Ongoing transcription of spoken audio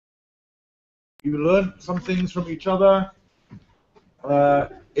You learn some things from each other.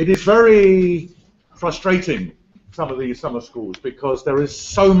 It is very frustrating, some of these summer schools, because there is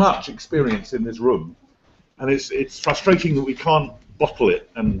so much experience in this room, and it's frustrating that we can't bottle it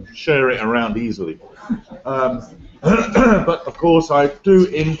and share it around easily. But of course, I do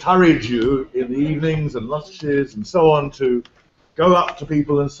encourage you in the evenings and lunches and so on to go up to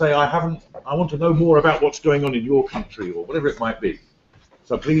people and say, I want to know more about what's going on in your country, or whatever it might be.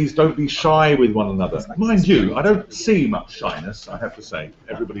 So please don't be shy with one another. Mind you, I don't see much shyness, I have to say.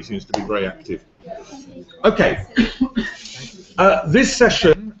 Everybody seems to be very active. Okay. This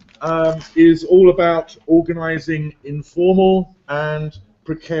session is all about organising informal and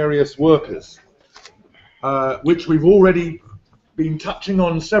precarious workers, which we've already been touching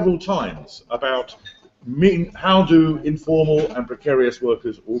on several times about how do informal and precarious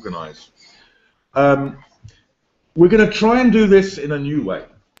workers organise. We're going to try and do this in a new way,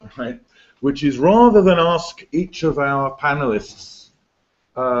 right? Which is, rather than ask each of our panelists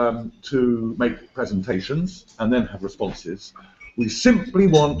to make presentations and then have responses, we simply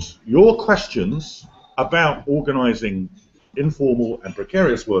want your questions about organising informal and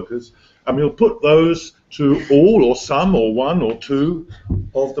precarious workers, and we'll put those to all or some or one or two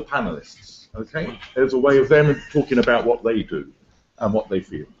of the panelists, okay? There's a way of them talking about what they do and what they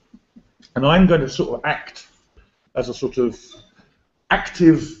feel. And I'm going to sort of act as a sort of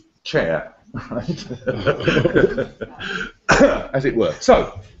active chair, right? As it were.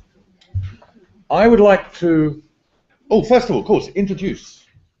 So, I would like to, first of all, of course, introduce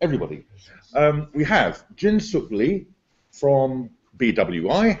everybody. We have Jin Sook Lee from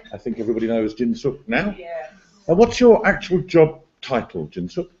BWI. I think everybody knows Jin Sook now. Yeah. What's your actual job title, Jin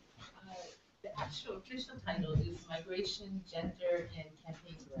Sook? The actual official title is Migration, Gender, and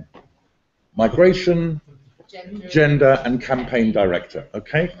Campaign Director. Migration, Gender and Campaign Director,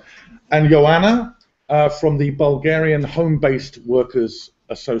 okay. And Yoana from the Bulgarian Home-Based Workers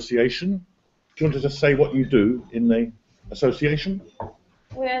Association. Do you want to just say what you do in the association?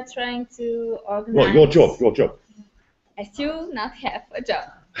 We are trying to organize... Well, your job. I still not have a job.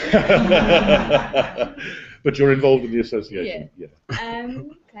 But you're involved in the association? Yeah.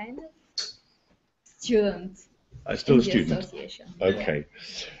 I'm kind of student. Still a student? Association. Okay.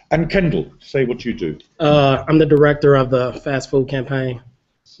 And Kendall, say what you do. I'm the director of the fast food campaign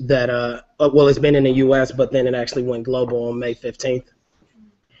that, well, it's been in the U.S., but then it actually went global on May 15th.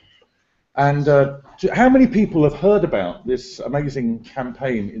 And how many people have heard about this amazing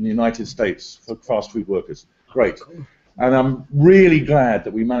campaign in the United States for fast food workers? Great. And I'm really glad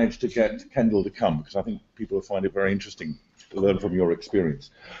that we managed to get Kendall to come, because I think people will find it very interesting to learn from your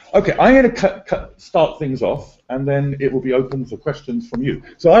experience. Okay, I'm going to start things off, and then it will be open for questions from you.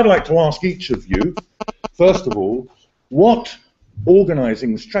 So I'd like to ask each of you, first of all, what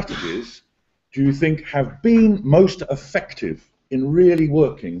organising strategies do you think have been most effective in really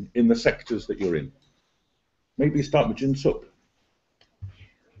working in the sectors that you're in? Maybe start with Jin Sook.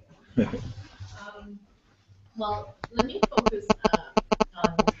 Well, let me focus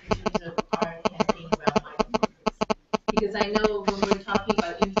on in terms of our campaign around migrant workers, because I know when we're talking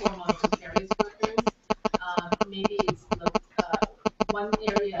about informal and precarious workers, maybe it's one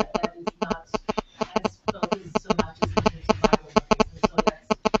area that is not as focused so much as in terms of migrant workers, and so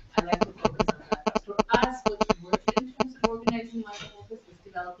I like to focus on that. But for us, what we work in terms of organizing migrant workers is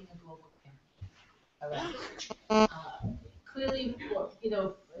developing a global campaign around it. Clearly,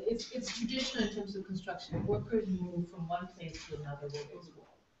 it's traditional in terms of construction. Workers move from one place to another world as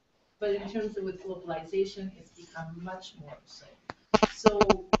well. But in terms of with globalization, it's become much more so. So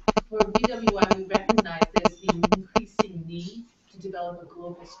for BWI, we recognize there's an increasing need to develop a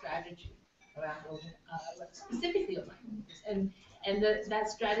global strategy around specifically on migrant workers. And that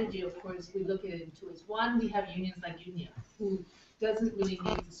strategy, of course, we look at it in two ways. One, we have unions like Yoana, who doesn't really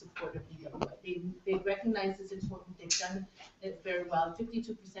need the support of BWI. They recognize it's important. They've done it very well. 52%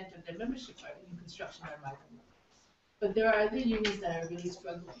 of their membership are in construction are migrant workers. But there are other unions that are really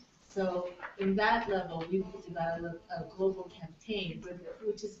struggling. So in that level, we will develop a global campaign,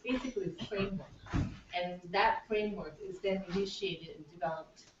 which is basically a framework. And that framework is then initiated and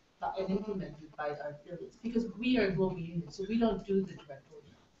developed and implemented by our affiliates. Because we are a global union, so we don't do the direct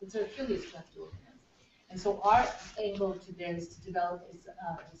organizing. It's our affiliates who have to organize. And so our aim to there is to develop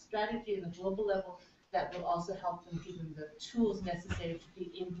a strategy at a global level that will also help them give them the tools necessary to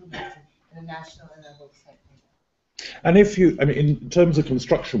be implemented at a national and a local site. And if you, in terms of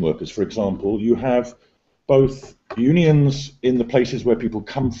construction workers, for example, you have both unions in the places where people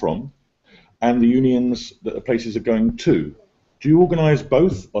come from and the unions that the places are going to. Do you organise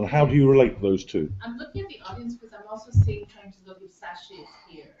both, or how do you relate those two? I'm looking at the audience because I'm also trying to look if Sasha is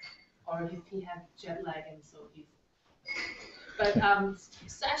here. or if he had jet lag and so he's. But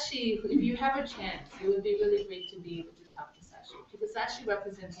Sashi, if you have a chance, it would be really great to be able to talk to Sashi, because Sashi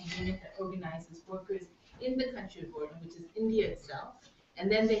represents a unit that organizes workers in the country of origin, which is India itself,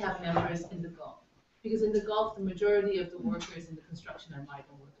 and then they have members in the Gulf. Because in the Gulf, the majority of the workers in the construction are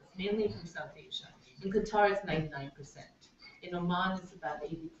migrant workers, mainly from South Asia. In Qatar, it's 99%. In Oman, it's about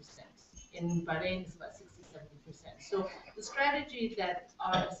 80%. In Bahrain, it's about 60–70%. So the strategy that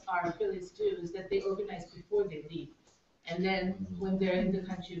our affiliates do is that they organize before they leave. And then when they're in the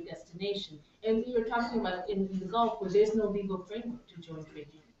country of destination, and we were talking about in the Gulf where there's no legal framework to join trade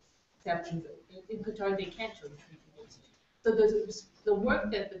unions. Except in Qatar, they can't join trade unions. So the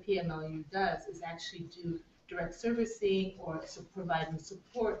work that the PMLU does is actually do direct servicing or providing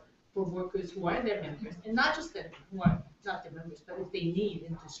support for workers who are their members, and not just them who are not their members, but if they need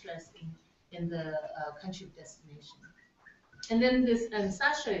in distress in the country of destination. And then and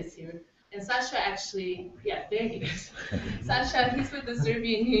Sasha is here. And Sasha actually, yeah, there he is. Sasha, he's with the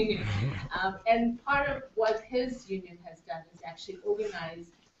Serbian Union. And part of what his union has done is actually organize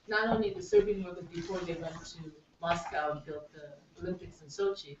not only the Serbian workers before they went to Moscow and built the Olympics in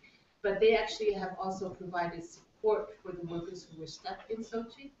Sochi, but they actually have also provided support for the workers who were stuck in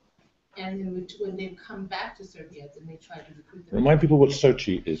Sochi. And when they've come back to Serbia, then they try to recruit them. Remind people what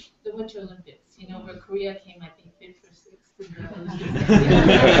Sochi is. The Winter Olympics, you know, where Korea came, I think, 5th or 6th in the Olympics.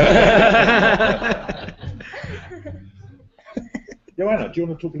 Yoana, do you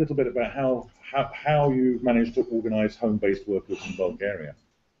want to talk a little bit about how you managed to organize home-based workers in Bulgaria?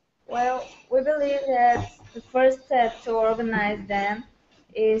 Well, we believe that the first step to organize them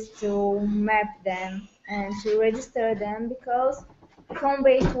is to map them and to register them, because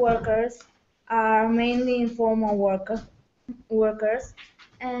home-based workers are mainly informal workers,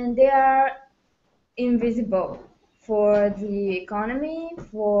 and they are invisible for the economy,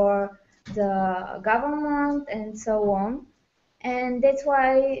 for the government, and so on. And that's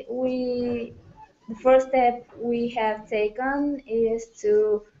why the first step we have taken is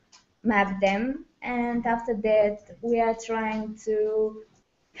to map them, and after that we are trying to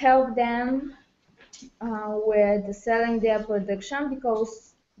help them with selling their production,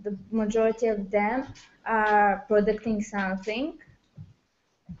 because the majority of them are producing something,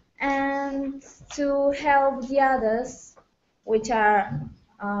 and to help the others, which are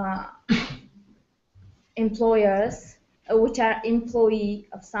employers, which are employee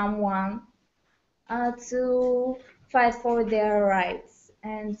of someone, to fight for their rights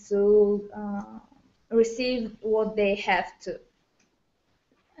and to receive what they have to.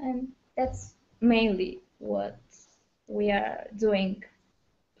 And that's mainly what we are doing.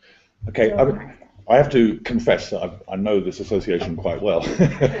 Okay, I have to confess that I know this association quite well.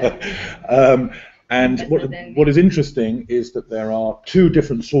 And what is interesting is that there are two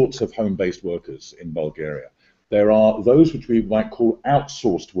different sorts of home-based workers in Bulgaria. There are those which we might call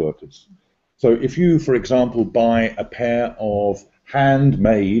outsourced workers. So if you, for example, buy a pair of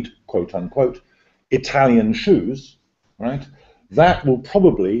handmade, quote unquote, Italian shoes, right? That will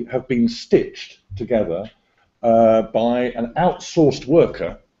probably have been stitched together by an outsourced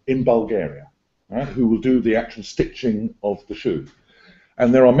worker in Bulgaria, right, who will do the actual stitching of the shoe.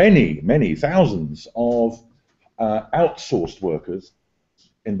 And there are many, many thousands of outsourced workers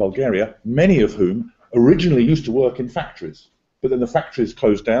in Bulgaria, many of whom originally used to work in factories, but then the factories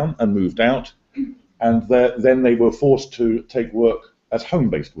closed down and moved out, and then they were forced to take work as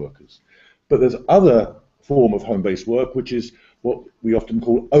home-based workers. But there's other form of home-based work, which is what we often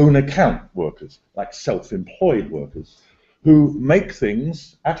call own account workers, like self-employed workers, who make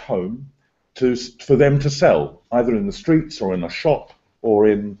things at home for them to sell, either in the streets or in a shop or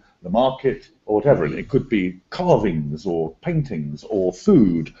in the market or whatever. It could be carvings or paintings or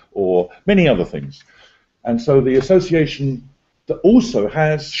food or many other things. And so the association that also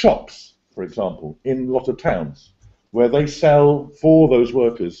has shops, for example, in a lot of towns, where they sell for those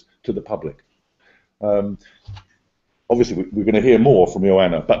workers to the public. Obviously, we're going to hear more from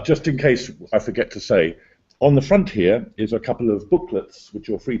Yoana, but just in case I forget to say, on the front here is a couple of booklets which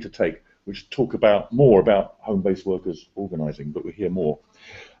you're free to take, which talk about more about home-based workers organising, but we'll hear more.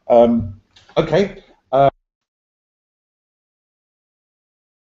 Okay.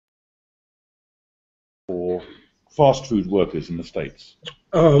 For fast food workers in the States.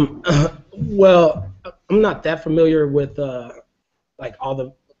 Well, I'm not that familiar with like all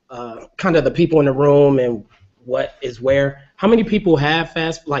the kind of the people in the room and what is where. How many people have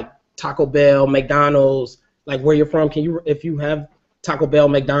like Taco Bell, McDonald's, like where you're from? Can you, if you have Taco Bell,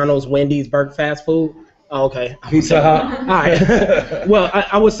 McDonald's, Wendy's, Burger fast food? Oh, okay. Pizza Hut. All right. Well,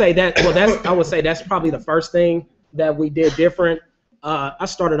 I would say that. Well, I would say that's probably the first thing that we did different. I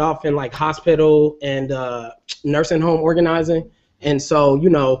started off in like hospital and nursing home organizing. And so, you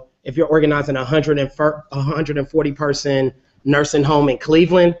know, if you're organizing a 140 person nursing home in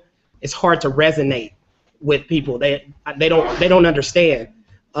Cleveland, it's hard to resonate with people. They don't understand.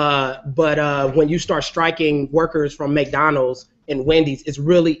 But when you start striking workers from McDonald's and Wendy's, it's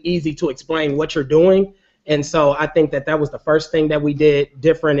really easy to explain what you're doing. And so I think that was the first thing that we did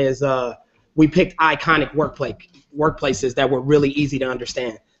different is we picked iconic workplaces that were really easy to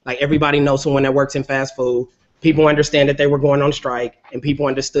understand. Like everybody knows someone that works in fast food. People understand that they were going on strike, and people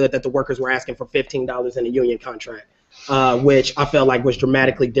understood that the workers were asking for $15 in a union contract, which I felt like was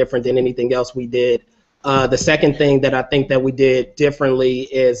dramatically different than anything else we did. The second thing that I think that we did differently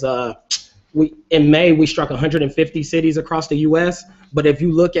is in May, we struck 150 cities across the U.S., but if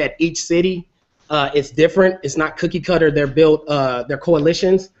you look at each city, it's different. It's not cookie cutter. They're built, they're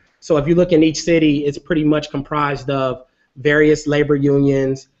coalitions. So if you look in each city, it's pretty much comprised of various labor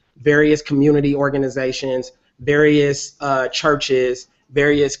unions, various community organizations, various churches,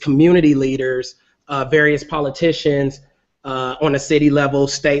 various community leaders, various politicians on a city level,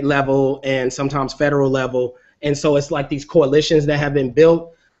 state level, and sometimes federal level. And so it's like these coalitions that have been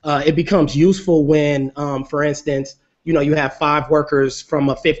built. It becomes useful when, for instance, you know, you have 5 workers from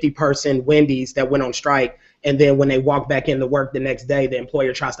a 50-person Wendy's that went on strike, and then when they walk back into work the next day, the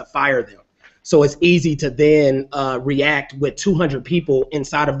employer tries to fire them. So it's easy to then react with 200 people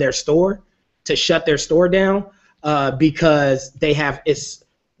inside of their store to shut their store down because it's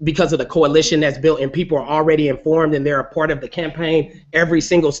because of the coalition that's built and people are already informed and they're a part of the campaign every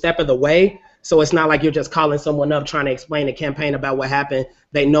single step of the way. So it's not like you're just calling someone up trying to explain the campaign about what happened.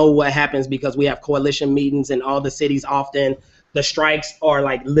 They know what happens because we have coalition meetings in all the cities often. The strikes are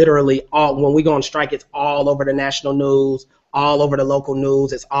like literally when we go on strike, it's all over the national news, all over the local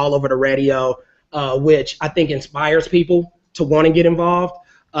news, it's all over the radio, which I think inspires people to want to get involved.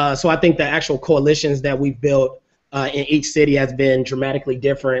 So I think the actual coalitions that we've built in each city has been dramatically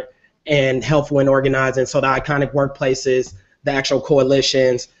different and helpful in organizing. So the iconic workplaces, the actual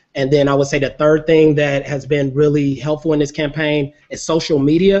coalitions. And then I would say the third thing that has been really helpful in this campaign is social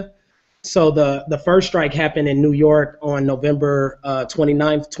media. So the first strike happened in New York on November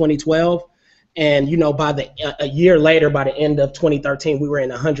 29th, 2012. And, you know, a year later, by the end of 2013, we were in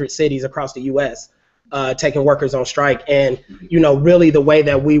 100 cities across the U.S. Taking workers on strike. And, you know, really the way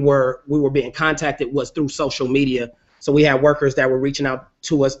that we were being contacted was through social media. So we had workers that were reaching out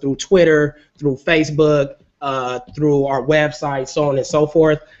to us through Twitter, through Facebook, through our website, so on and so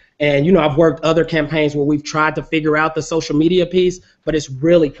forth. And, you know, I've worked other campaigns where we've tried to figure out the social media piece, but it's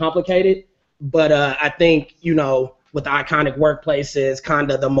really complicated. But I think, you know, with the iconic workplaces,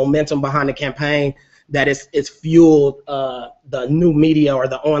 kind of the momentum behind the campaign, that it's fueled the new media or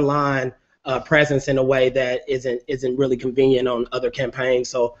the online presence in a way that isn't really convenient on other campaigns.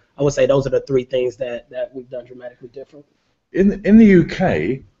 So I would say those are the 3 things that we've done dramatically different. In the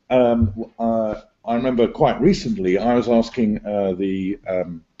UK, I remember quite recently I was asking the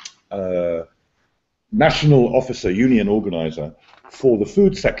national officer, union organizer for the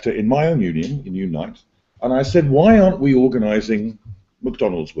food sector in my own union, in Unite, and I said, why aren't we organizing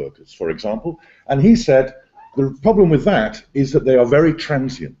McDonald's workers, for example? And he said, the problem with that is that they are very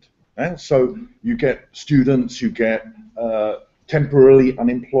transient. So you get students, you get temporarily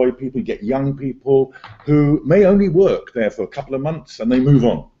unemployed people, you get young people who may only work there for a couple of months and they move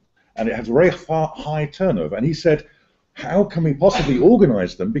on. And it has a very high turnover. And he said, how can we possibly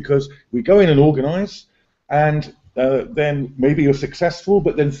organize them? Because we go in and organize, and then maybe you're successful,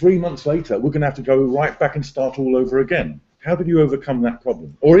 but then 3 months later, we're going to have to go right back and start all over again. How did you overcome that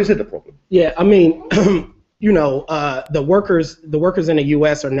problem? Or is it a problem? Yeah, I mean, you know, the workers in the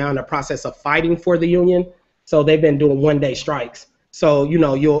U.S. are now in the process of fighting for the union. So they've been doing one-day strikes. So, you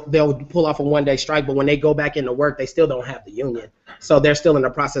know, they'll pull off a one-day strike, but when they go back into work, they still don't have the union. So they're still in the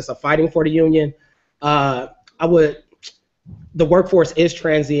process of fighting for the union. The workforce is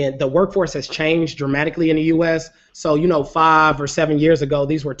transient. The workforce has changed dramatically in the U.S. So, you know, 5 or 7 years ago,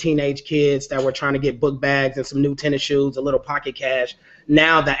 these were teenage kids that were trying to get book bags and some new tennis shoes, a little pocket cash.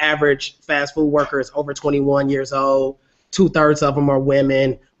 Now the average fast food worker is over 21 years old. 2/3 of them are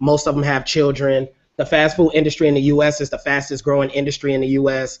women. Most of them have children. The fast food industry in the U.S. is the fastest growing industry in the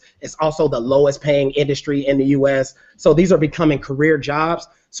U.S. It's also the lowest paying industry in the U.S. So these are becoming career jobs.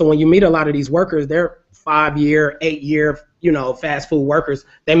 So when you meet a lot of these workers, they're 5-year, 8-year, you know, fast food workers.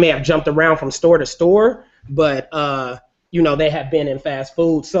 They may have jumped around from store to store, but, you know, they have been in fast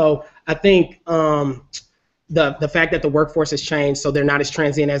food. So I think the fact that the workforce has changed, so they're not as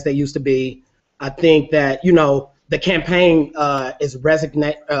transient as they used to be. I think that, you know, the campaign is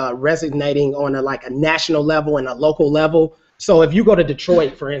resonating on a national level and a local level. So if you go to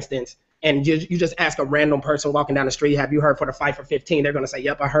Detroit, for instance, and you just ask a random person walking down the street, have you heard for the Fight for 15? They're going to say,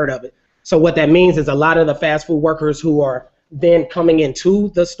 yep, I heard of it. So what that means is a lot of the fast food workers who are then coming into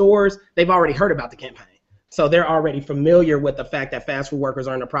the stores, they've already heard about the campaign. So they're already familiar with the fact that fast food workers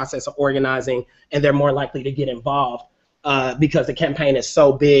are in the process of organizing, and they're more likely to get involved because the campaign is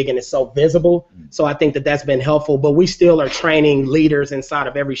so big and it's so visible. So I think that that's been helpful, but we still are training leaders inside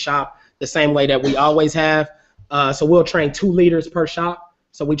of every shop the same way that we always have. So we'll train 2 leaders per shop.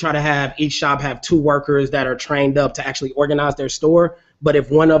 So we try to have each shop have 2 workers that are trained up to actually organize their store. But if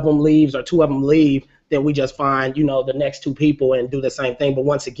one of them leaves or 2 of them leave, then we just find, the next 2 people and do the same thing. But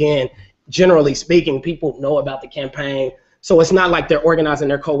once again, generally speaking, people know about the campaign. So it's not like they're organizing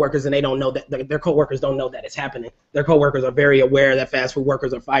their coworkers and they don't know that their coworkers don't know that it's happening. Their coworkers are very aware that fast food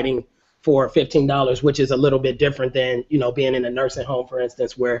workers are fighting for $15, which is a little bit different than, being in a nursing home, for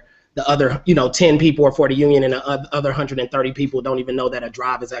instance, where the other, 10 people are for the union and the other 130 people don't even know that a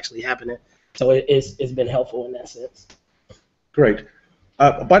drive is actually happening. So it's been helpful in that sense. Great.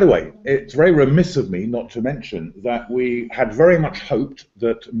 By the way, it's very remiss of me not to mention that we had very much hoped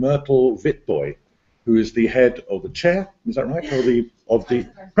that Myrtle Witbooi, who is the head of the chair, is that right, of the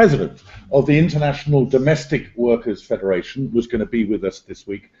president of the International Domestic Workers Federation, was going to be with us this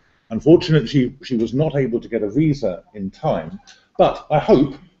week. Unfortunately, she was not able to get a visa in time, but I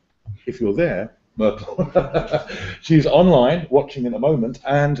hope, if you're there, Myrtle, she's online watching at the moment,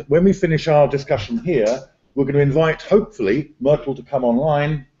 and when we finish our discussion here, we're going to invite, hopefully, Myrtle to come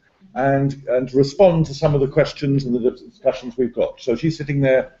online and respond to some of the questions and the discussions we've got. So she's sitting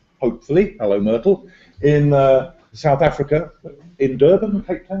there, hopefully, hello Myrtle, in South Africa, in Durban,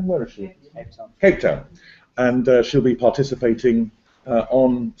 Cape Town, where is she? Cape Town. Cape Town. And she'll be participating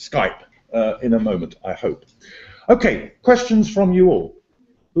on Skype in a moment, I hope. Okay, questions from you all.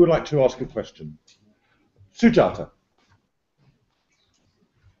 Who would like to ask a question? Sujata.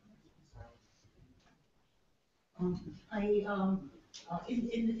 In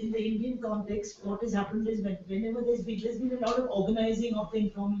the Indian context, what has happened is whenever there's been a lot of organizing of the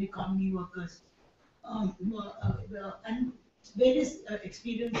informal economy workers, and various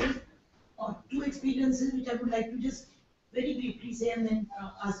experiences, 2 experiences which I would like to just very briefly say and then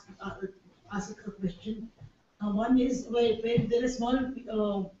ask a question. One is where there are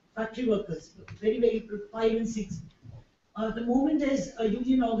small factory workers, very 5 and 6. The moment there's a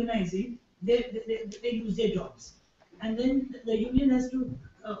union organizing, they lose their jobs, and then the union has to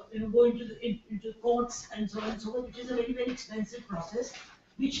go into courts and so on and so forth, which is a very expensive process,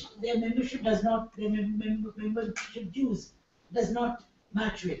 which their membership dues does not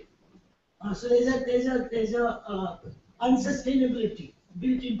match with. So there's a unsustainability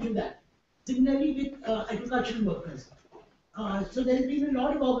built into that. Similarly with agricultural workers. So there has been a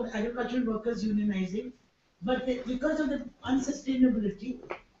lot of agricultural workers unionizing, but because of the unsustainability,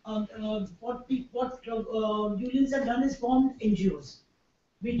 what unions have done is formed NGOs,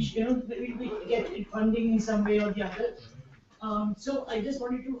 which we get funding in some way or the other. So I just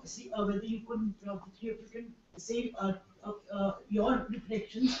wanted to see whether you can say your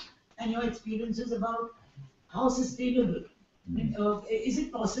reflections and your experiences about how sustainable. Is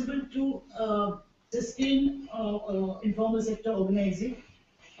it possible to sustain informal sector organizing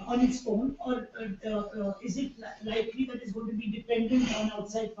on its own, or is it likely that it's going to be dependent on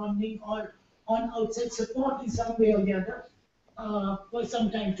outside funding or on outside support in some way or the other for some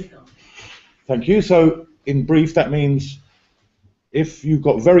time to come? Thank you. So, in brief, that means if you've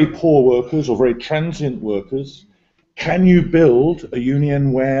got very poor workers or very transient workers, can you build a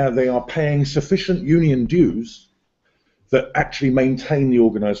union where they are paying sufficient union dues that actually maintain the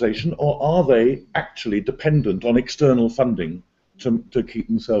organisation, or are they actually dependent on external funding to keep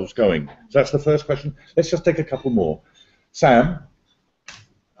themselves going? So that's the first question. Let's just take a couple more. Sam?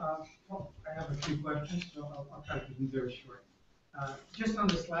 Well, I have a few questions, so I'll try to be very short. Just on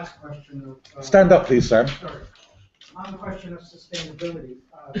this last question of... Stand up, please, Sam. Sorry. On the question of sustainability,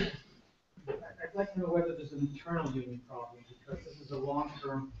 I'd like to know whether there's an internal union problem, because this is a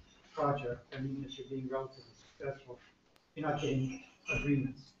long-term project, and even if you're being relatively successful, you're not getting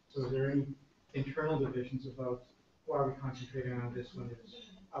agreements. So is there any internal divisions about why are we concentrating on this when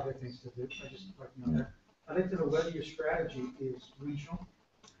there's other things to do? I just like to know that. I'd like to know whether your strategy is regional.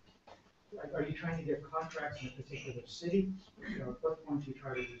 Are you trying to get contracts in a particular city? At what point do you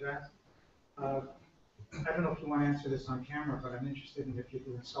try to do that? I don't know if you want to answer this on camera, but I'm interested in if you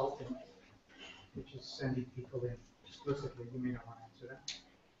do consulting, which is sending people in explicitly. You may not want to answer that.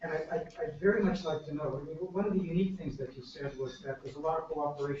 And I'd very much like to know, I mean, one of the unique things that you said was that there's a lot of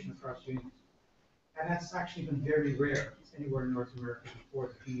cooperation across unions. And that's actually been very rare anywhere in North America before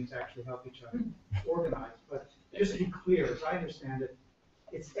the unions actually help each other organize. But just to be clear, as I understand it,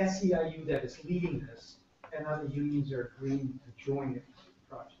 it's SEIU that is leading this, and other unions are agreeing to join the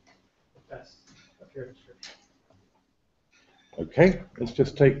project. If that's a fair description. Okay, let's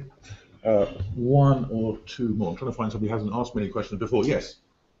just take one or two more. I'm trying to find somebody who hasn't asked many questions before. Yes.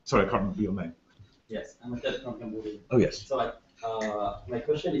 Sorry, I can't remember your name. Yes, I'm a third from Cambodia. Oh, yes. So my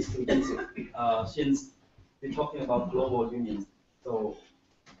question is to you, since we're talking about global unions, so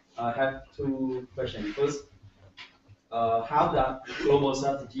I have two questions. First, how the global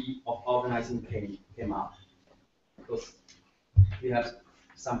strategy of organizing came out? Because we have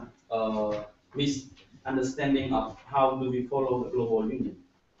some misunderstanding of how do we follow the global union.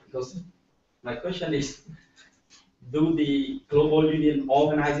 Because my question is, do the global union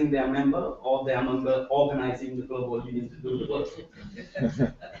organizing their member, or their member organizing the global union to do the work?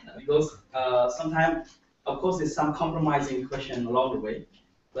 Because sometimes, of course, there's some compromising question along the way,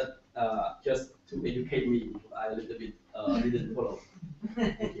 but just to educate me, I a little bit didn't follow.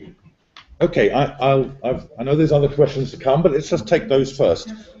 Okay, I know there's other questions to come, but let's just take those first.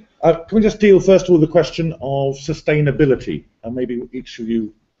 Can we just deal first of all with the question of sustainability, and maybe each of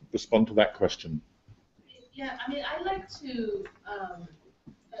you respond to that question. Yeah, I mean, I like to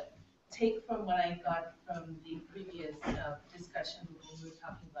take from what I got from the previous discussion when we were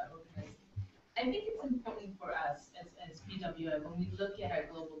talking about organizing. I think it's important for us as PWI, when we look at our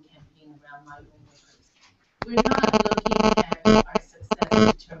global campaign around migrant workers, we're not looking at our success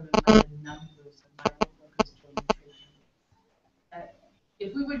determined by the numbers of migrant workers joining trade unions.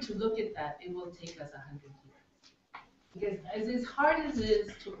 If we were to look at that, it will take us 100 years. Because as hard as it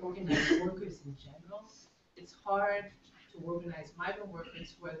is to organize workers in general, it's hard to organize migrant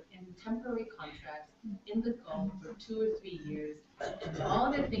workers who are in temporary contracts in the Gulf for 2 or 3 years, and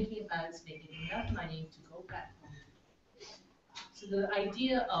all they're thinking about is making enough money to go back home. So the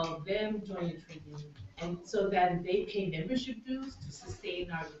idea of them joining a trade union, and so that they pay membership dues to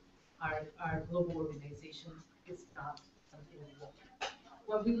sustain our global organization, is not something we look at.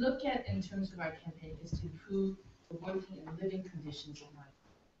 What we look at in terms of our campaign is to improve the working and living conditions of migrants.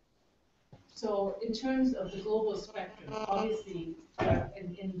 So in terms of the global spectrum, obviously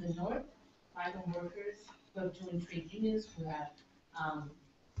in the north, migrant workers who have joined trade unions who have,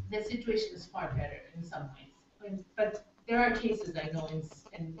 their situation is far better in some ways. But there are cases I know in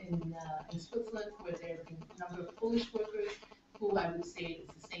Switzerland where there have been a number of Polish workers who I would say is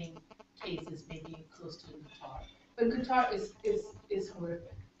the same case as maybe close to Qatar. But Qatar is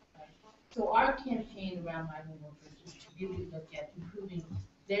horrific. Right? So our campaign around migrant workers is to really look at improving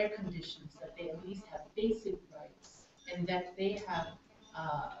their conditions, that they at least have basic rights, and that they have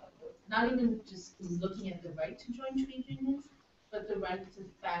not even just looking at the right to join trade unions, but the right to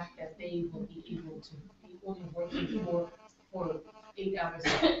the fact that they will be able to be only working for 8 hours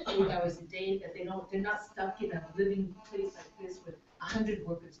a day, that they're not stuck in a living place like this with 100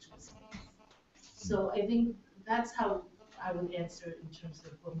 workers to a space. So I think that's how I would answer in terms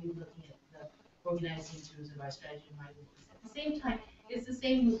of when we're looking at the organizing in terms of our strategy in migrant workers. At the same time, it's the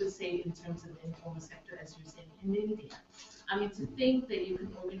same we would say in terms of the informal sector as you're saying in India. I mean, to think that you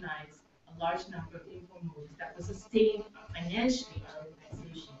can organize a large number of informal workers that will sustain financially our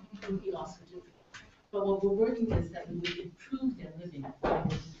organization would be also difficult. But what we're working is that we would improve their living and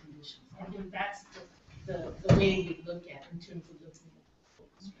working conditions. I think that's the way we look at in terms of looking at the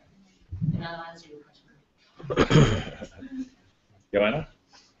focus strategy. And I'll answer your question. Yoana,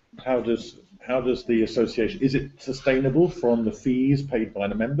 how does the association, is it sustainable from the fees paid by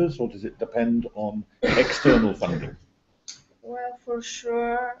the members, or does it depend on external funding? Well, for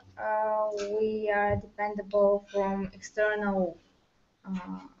sure, we are dependable from external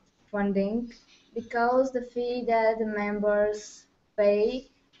funding, because the fee that the members pay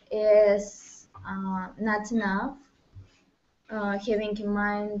is not enough, having in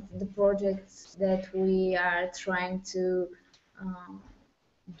mind the projects that we are trying to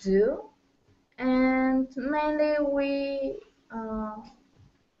do. And mainly we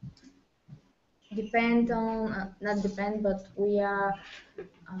depend on, not depend, but we are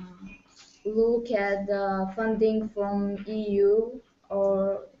look at the funding from EU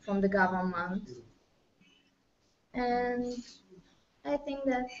or from the government. And I think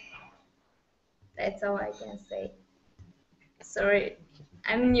that's all I can say. Sorry,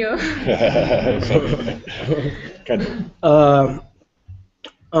 I'm new. Kendall.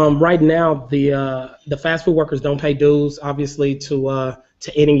 Right now, the fast food workers don't pay dues, obviously, to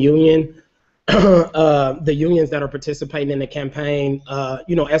any union. The unions that are participating in the campaign,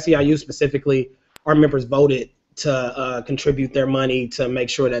 SEIU specifically, our members voted to contribute their money to make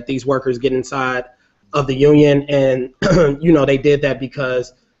sure that these workers get inside of the union, and they did that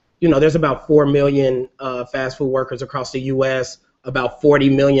because there's about 4 million fast food workers across the U.S., about 40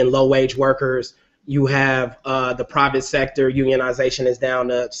 million low-wage workers. You have the private sector unionization is down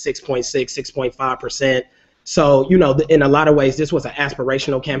to 6.6, 6.5%. So, in a lot of ways, this was an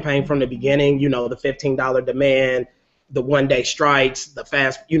aspirational campaign from the beginning. The $15 demand, the one-day strikes, the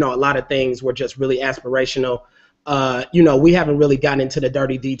fast, a lot of things were just really aspirational. We haven't really gotten into the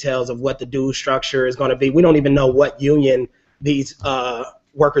dirty details of what the dues structure is going to be. We don't even know what union these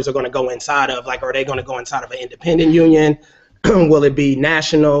workers are going to go inside of. Like, are they going to go inside of an independent union? Will it be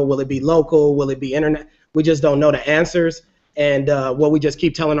national? Will it be local? Will it be internet? We just don't know the answers. And what we just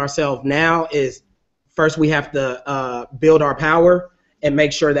keep telling ourselves now is, first we have to build our power and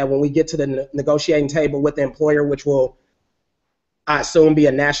make sure that when we get to the negotiating table with the employer, which will, I assume, be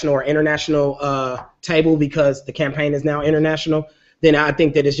a national or international table because the campaign is now international, then I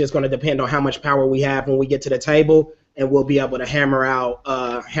think that it's just going to depend on how much power we have when we get to the table, and we'll be able to hammer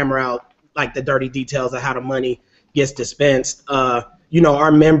out like the dirty details of how the money gets dispensed.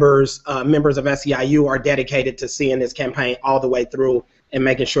 Our members of SEIU are dedicated to seeing this campaign all the way through and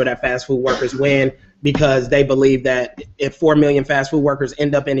making sure that fast food workers win, because they believe that if 4 million fast food workers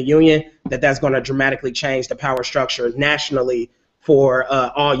end up in a union, that's going to dramatically change the power structure nationally for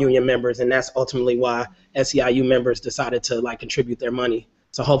all union members, and that's ultimately why SEIU members decided to contribute their money.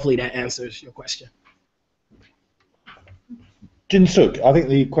 So hopefully that answers your question. Jin Sook, I think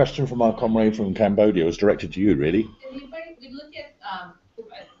the question from our comrade from Cambodia was directed to you, really. If we look at,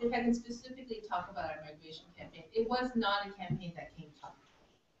 if I can specifically talk about our migration campaign, it was not a campaign that came top.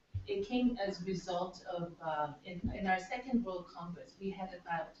 It came as a result of, in our second World Congress, we had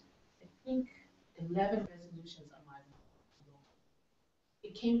about, I think, 11 resolutions on migrant workers.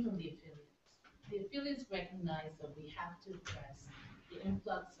 It came from the affiliates. The affiliates recognized that we have to address the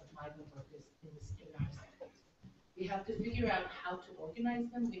influx of migrant workers in our sector. We have to figure out how to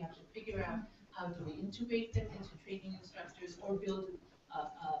organize them. We have to figure out how do we integrate them into training structures or build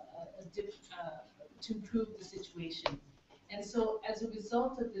to improve the situation. And so as a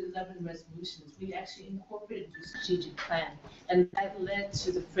result of the 11 resolutions, we actually incorporated into a strategic plan, and that led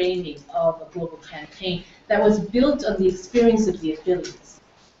to the framing of a global campaign that was built on the experience of the affiliates.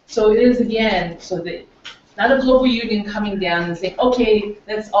 So it is, again, not a global union coming down and saying, okay,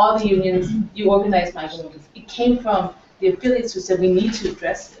 that's all the unions, you organize migrant workers. It came from the affiliates who said we need to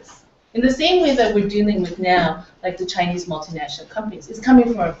address this. In the same way that we're dealing with now, like the Chinese multinational companies, it's coming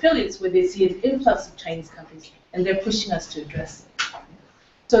from our affiliates where they see an influx of Chinese companies and they're pushing us to address it.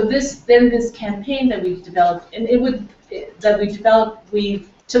 So this campaign that we developed, and we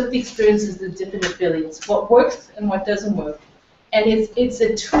took the experiences of the different affiliates, what works and what doesn't work, and it's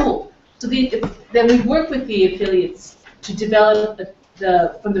a tool. So then we work with the affiliates to develop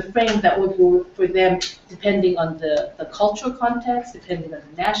from the frame that would work for them, depending on the cultural context, depending on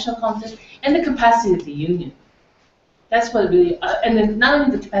the national context, and the capacity of the union. That's what really, and then not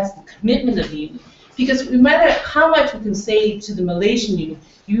only the capacity, the commitment of the union. Because no matter how much we can say to the Malaysian union,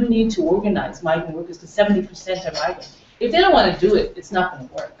 you need to organize migrant workers because 70% are migrant. If they don't want to do it, it's not going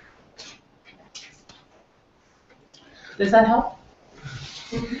to work. Does that help?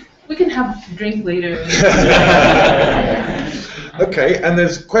 We can have a drink later. Okay, and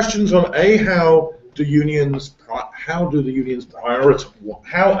there's questions on how do the unions prioritize,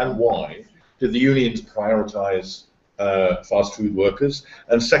 how and why did the unions prioritize fast food workers,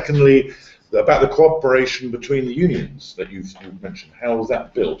 and secondly, about the cooperation between the unions that you've mentioned. How was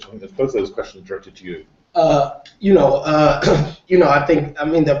that built? I think there's both of those questions directed to you. I think,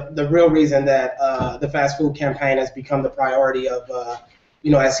 the real reason that the fast food campaign has become the priority of,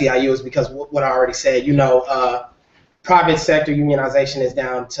 SEIU is because what I already said, private sector unionization is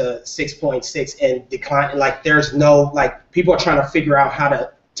down to 6.6 and decline. There's no, people are trying to figure out how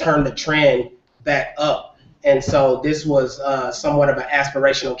to turn the trend back up. And so this was somewhat of an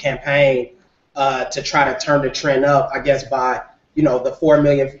aspirational campaign to try to turn the trend up, I guess, by, the 4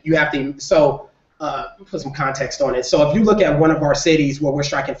 million. You have to, put some context on it. So if you look at one of our cities where we're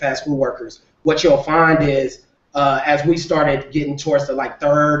striking fast food workers, what you'll find is as we started getting towards the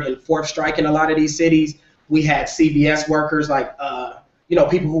third and fourth strike in a lot of these cities, we had CVS workers,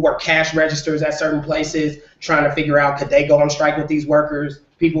 people who work cash registers at certain places, trying to figure out could they go on strike with these workers.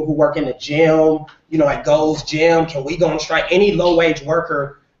 People who work in the gym, at Gold's Gym, can we go on strike? Any low-wage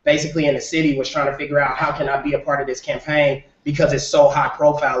worker basically in the city was trying to figure out how can I be a part of this campaign because it's so high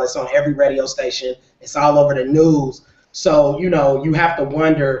profile. It's on every radio station. It's all over the news. So, you have to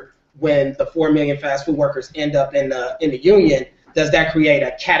wonder when the 4 million fast food workers end up in the union, does that create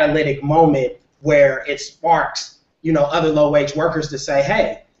a catalytic moment where it sparks, other low-wage workers to say,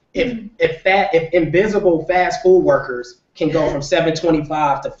 hey, if invisible fast food workers can go from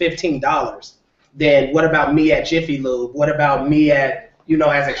 $7.25 to $15, then what about me at Jiffy Lube? What about me at,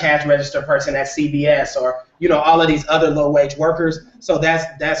 as a cash register person at CVS, or, all of these other low-wage workers? So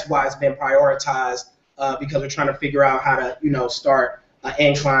that's why it's been prioritized, because we're trying to figure out how to, start an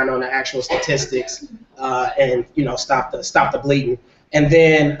incline on the actual statistics, and, stop the bleeding. And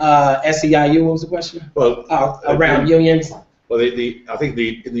then SEIU, what was the question? Well, around unions. Well, I think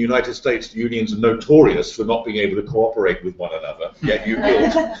in the United States, unions are notorious for not being able to cooperate with one another. Yet you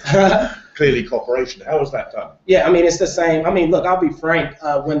built clearly cooperation. How was that done? Yeah, it's the same. Look, I'll be frank.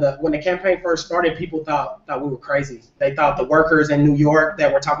 When the campaign first started, people thought we were crazy. They thought the workers in New York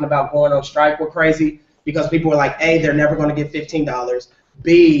that were talking about going on strike were crazy, because people were like, A, they're never going to get $15.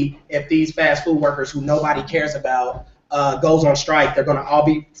 B, if these fast food workers who nobody cares about goes on strike, they're going to all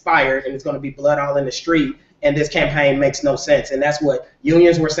be fired, and it's going to be blood all in the street. And this campaign makes no sense. And that's what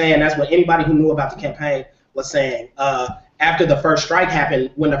unions were saying. That's what anybody who knew about the campaign was saying. After the first strike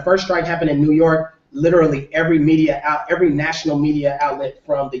happened, when the first strike happened in New York, literally every national media outlet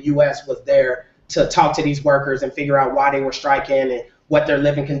from the U.S. was there to talk to these workers and figure out why they were striking and what their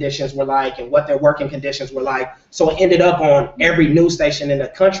living conditions were like and what their working conditions were like. So it ended up on every news station in the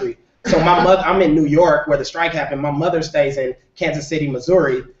country. So I'm in New York where the strike happened. My mother stays in Kansas City,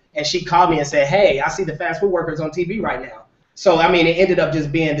 Missouri. And she called me and said, hey, I see the fast food workers on TV right now. So, it ended up just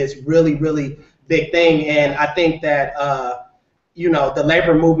being this really, really big thing. And I think that, the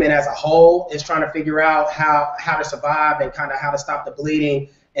labor movement as a whole is trying to figure out how to survive and kind of how to stop the bleeding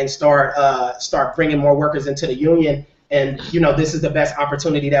and start bringing more workers into the union. And, this is the best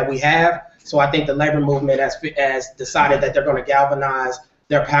opportunity that we have. So I think the labor movement has decided that they're going to galvanize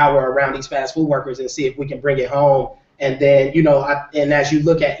their power around these fast food workers and see if we can bring it home. And then, and as you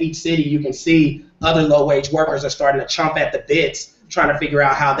look at each city, you can see other low-wage workers are starting to chomp at the bits, trying to figure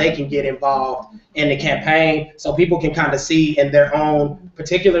out how they can get involved in the campaign. So people can kind of see in their own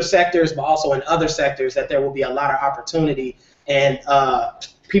particular sectors, but also in other sectors, that there will be a lot of opportunity. And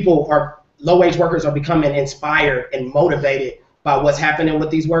low-wage workers are becoming inspired and motivated by what's happening with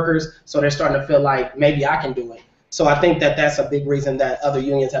these workers. So they're starting to feel like maybe I can do it. So I think that that's a big reason that other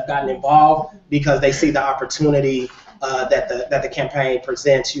unions have gotten involved, because they see the opportunity that the campaign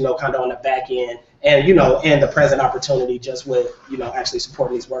presents, kind of on the back end, and and the present opportunity just with actually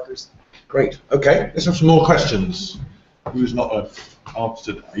supporting these workers. Great. Okay. Let's have some more questions. Who's not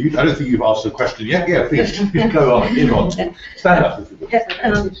answered? I don't think you've asked a question yet. Yeah, please go on. Stand up.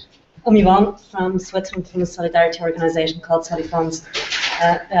 I'm Yoana from Switzerland, from a solidarity organisation called Solifunds.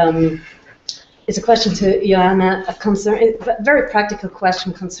 It's a question to Yoana, a very practical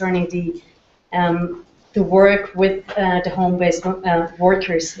question concerning the work with the home-based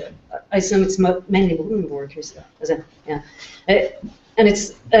workers. I assume it's mainly women workers. Yeah. And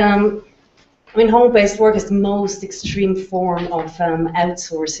it's, home-based work is the most extreme form of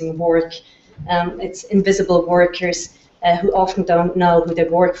outsourcing work. It's invisible workers who often don't know who they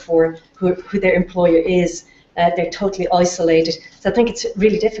work for, who their employer is. They're totally isolated. So I think it's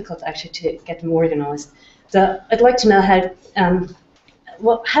really difficult actually to get them organized. So I'd like to know how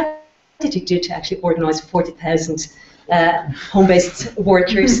did you do to actually organize 40,000 home-based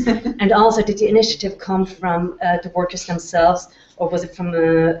workers? And also, did the initiative come from the workers themselves, or was it from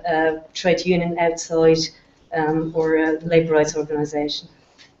a trade union outside, or a labor rights organization?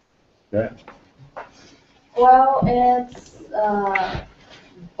 Yeah. Well, it's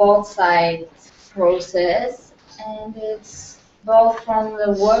both sides process, and it's both from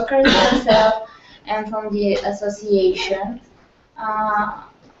the workers themselves and from the association.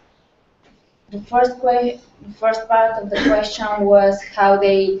 The first part of the question was how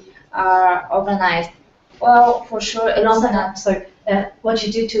they are organized. Well, for sure, it's not. What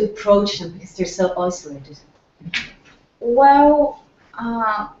you do to approach them because they're so isolated? Well,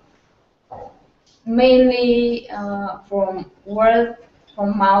 mainly from word,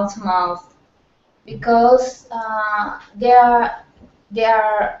 from mouth to mouth, because they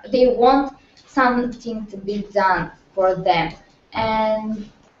want something to be done for them, and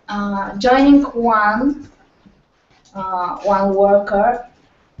joining one worker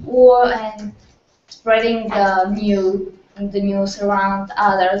and spreading the news around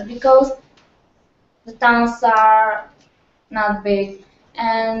others, because the towns are not big,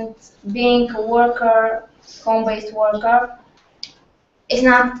 and being a worker, home-based worker, is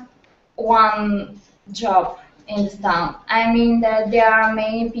not one job in this town. I mean that there are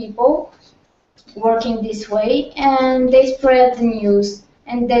many people working this way, and they spread the news,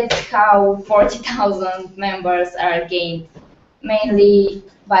 and that's how 40,000 members are gained, mainly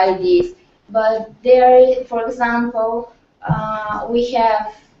by this. But there, for example, we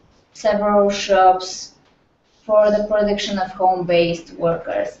have several shops for the production of home-based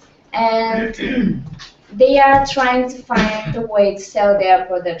workers. And they are trying to find a way to sell their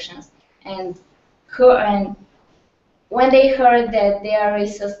productions. And when they heard that there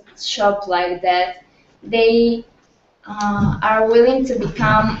is a shop like that, they are willing to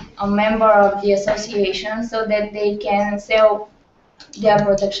become a member of the association so that they can sell their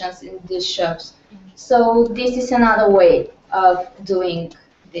productions in these shops. So this is another way of doing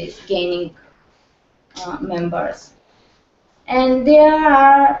this, gaining members. And there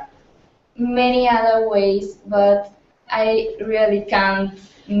are many other ways, but I really can't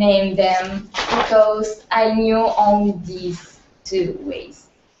name them because I knew only these two ways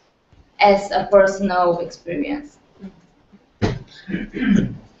as a personal experience.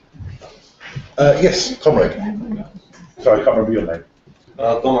 Yes, comrade. Sorry, I can't remember your name.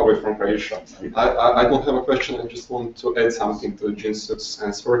 Domagoj from Croatia. I don't have a question. I just want to add something to Jean Sook's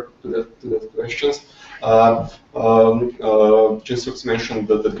answer to that questions. Jean Sook mentioned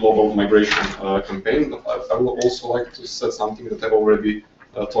the global migration campaign, but I would also like to say something that I've already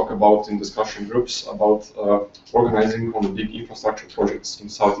talked about in discussion groups about organizing on the big infrastructure projects in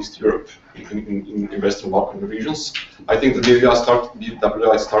Southeast Europe, in Western Balkan regions. I think the BWI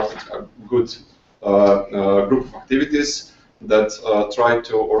started a good group of activities that try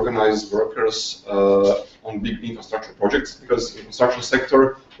to organize workers on big infrastructure projects, because in the construction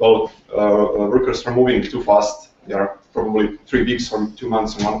sector, well, workers are moving too fast. They are probably 3 weeks or 2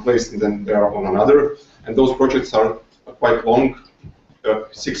 months in one place, and then they are on another. And those projects are quite long,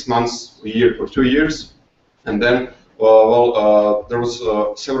 6 months, a year, or 2 years. And then, there was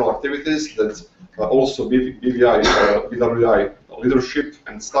several activities that also BWI leadership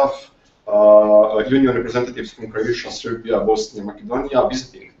and staff, union representatives from Croatia, Serbia, Bosnia, Macedonia,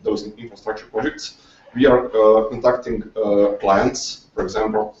 visiting those infrastructure projects. We are contacting clients, for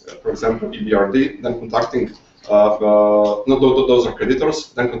example, EBRD, then contacting, those are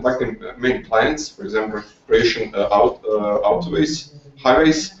creditors, then contacting main clients, for example, Croatian autoways,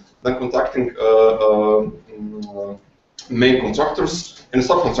 highways, then contacting main contractors and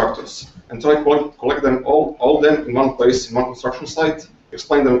subcontractors, and try to collect them all them in one place, in one construction site,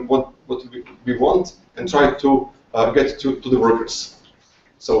 explain them what we want, and try to get to the workers.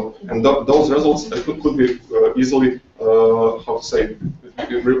 So, and those results could be easily, how to say, we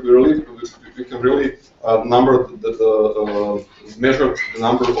can really measure the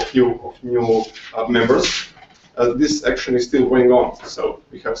number of new members. This action is still going on, so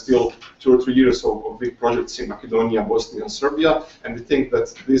we have still 2 or 3 years of big projects in Macedonia, Bosnia, and Serbia, and we think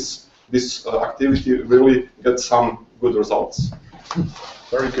that this activity really gets some good results.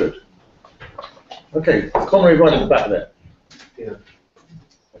 Very good. Okay, comrade right at the back there. Yeah.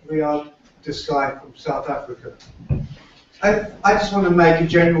 We are this guy from South Africa. I just want to make a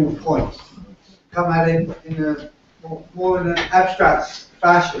general point. Come at it in more in an abstract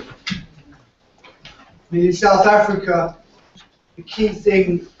fashion. I mean, in South Africa, the key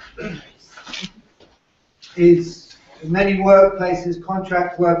thing is in many workplaces,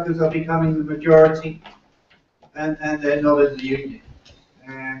 contract workers are becoming the majority, and they're not in the union.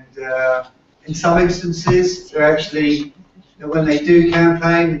 And in some instances, they're actually, when they do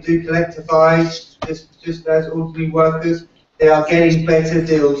campaign and do collectivise, just as ordinary workers, they are getting better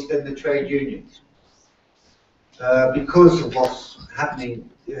deals than the trade unions because of what's happening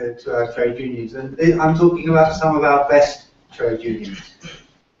to our trade unions. And I'm talking about some of our best trade unions.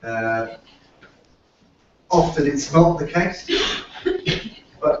 Often it's not the case,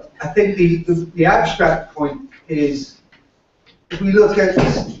 but I think the abstract point is, if we look at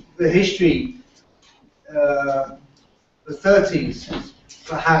the history, the 30s is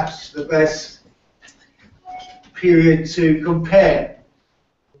perhaps the best period to compare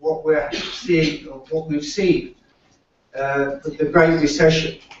what we're seeing, or what we've seen with the Great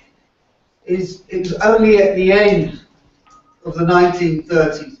Recession. It was only at the end of the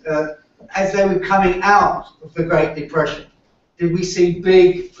 1930s, as they were coming out of the Great Depression, did we see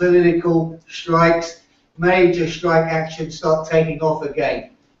big political strikes, major strike action start taking off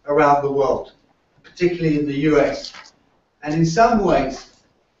again around the world, particularly in the US. And in some ways,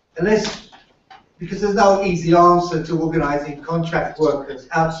 because there's no easy answer to organising contract workers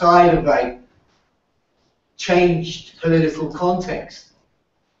outside of a changed political context,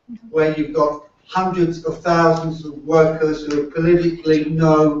 where you've got hundreds of thousands of workers who politically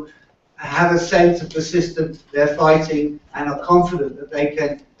know, have a sense of the system they're fighting, and are confident that they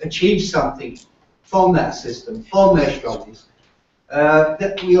can achieve something from that system, from their struggles.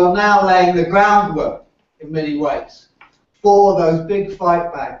 That we are now laying the groundwork in many ways for those big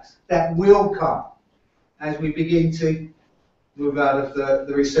fight backs that will come as we begin to move out of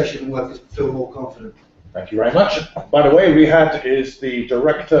the recession and workers feel more confident. Thank you very much. By the way, Rihad is the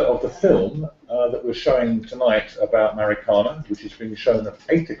director of the film that we're showing tonight about Marikana, which is being shown at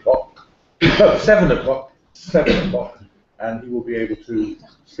 8 o'clock, no, 7 o'clock, 7 o'clock, and he will be able to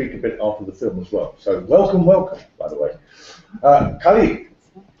speak a bit after the film as well. So welcome, welcome, by the way. Khalid.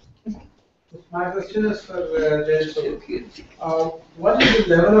 My question is for Sook. What is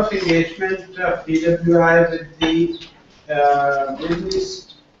the level of engagement of DWI with the Middle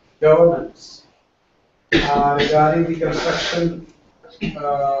East governments regarding the construction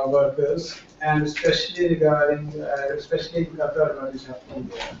workers, and especially regarding, especially in Qatar, what is happening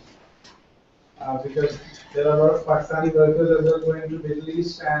there? Because there are a lot of Pakistani workers as well going to Middle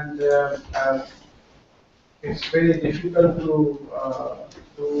East, and it's very difficult to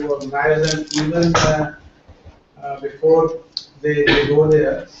organize them even before they go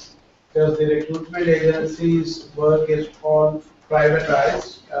there, because the recruitment agencies' work is all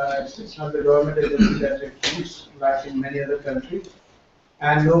privatized. It's not the government agency that recruits, like in many other countries.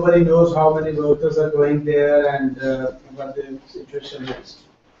 And nobody knows how many workers are going there and what the situation is.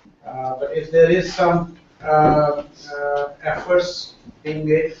 But if there is some efforts being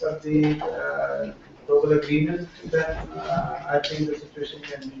made for the global agreement, then I think the situation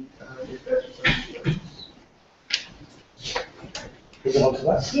can be better for the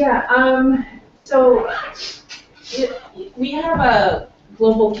workers. Yeah, so we have a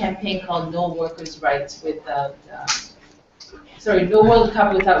global campaign called No Workers' Rights Without, No World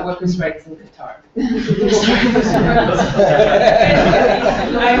Cup Without Workers' Rights in Qatar.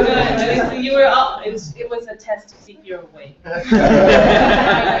 You were all, it was a test to see if you're awake.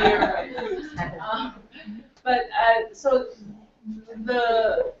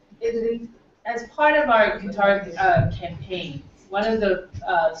 As part of our Qatar campaign, one of the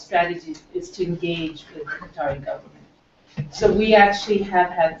strategies is to engage with the Qatari government. So we actually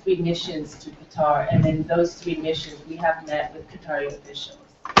have had 3 missions to Qatar, and in those 3 missions, we have met with Qatari officials.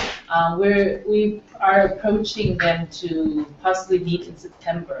 We are approaching them to possibly meet in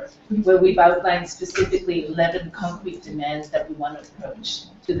September, where we've outlined specifically 11 concrete demands that we want to approach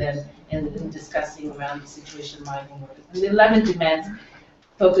to them in discussing around the situation of migrant workers. And the 11 demands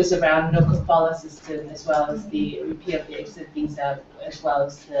focus around no kafala system, as well as the repeal of the exit visa, as well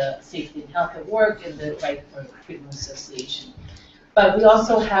as the safety and health at work and the right for freedom of association. But we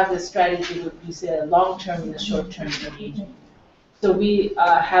also have the strategy where we say a long-term and a short-term engagement. So we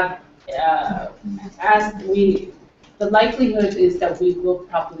have the likelihood is that we will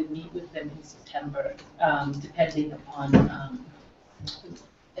probably meet with them in September, depending upon,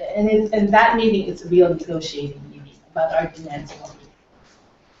 and that meeting is a real negotiating meeting about our demands.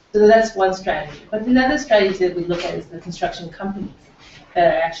 So that's one strategy. But another strategy that we look at is the construction companies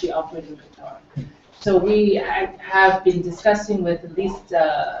that are actually operating in Qatar. So we have been discussing with at least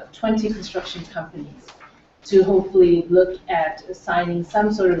 20 construction companies to hopefully look at signing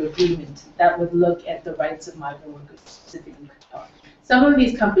some sort of agreement that would look at the rights of migrant workers specifically in Qatar. Some of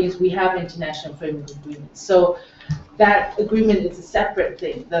these companies, we have international framework agreements. So that agreement is a separate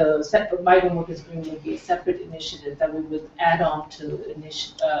thing. The separate migrant workers agreement would be a separate initiative that we would add on to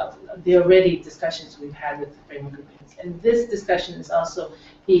the already discussions we've had with the framework agreements. And this discussion is also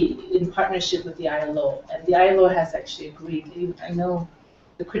in partnership with the ILO. And the ILO has actually agreed. I know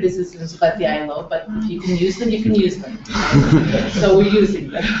the criticisms about the ILO, but if you can use them, you can use them. So we're using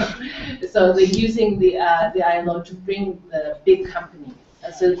them. So they're using the ILO to bring the big companies.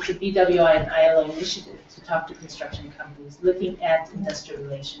 So it's the BWI and ILO initiative to talk to construction companies, looking at industrial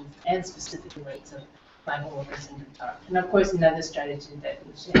relations and specific rights of migrant workers in Qatar. And of course, another strategy that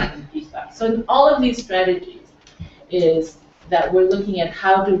we should have in feedback. So in all of these strategies is that we're looking at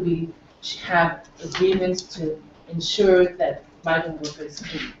how do we have agreements to ensure that migrant workers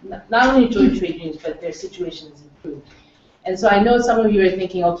can not only join trade unions, but their situation is improved. And so I know some of you are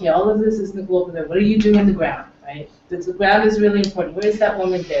thinking, okay, all of this is in the global level. What are you doing on the ground, right? Because the ground is really important. Where is that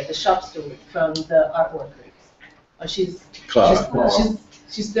woman there, the shop steward from the art workers? Oh, she's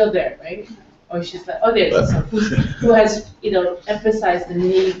still there, right? Or she's like, oh, there's someone who has, emphasized the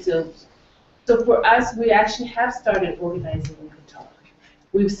need to. So for us, we actually have started organizing in Qatar.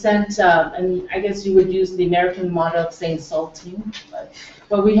 We've sent, and I guess you would use the American model of saying SALT team, but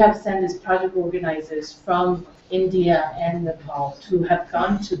what we have sent is project organizers from India and Nepal who have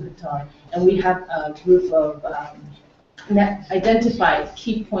gone to Qatar, and we have a group of identified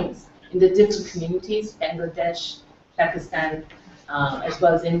key points in the different communities, Bangladesh, Pakistan, as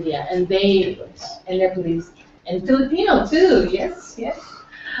well as India, and Nepalese, and Filipino too, yes.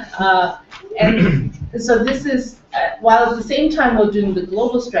 And so this is, while at the same time we're doing the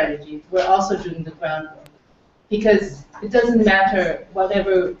global strategy, we're also doing the groundwork. Because it doesn't matter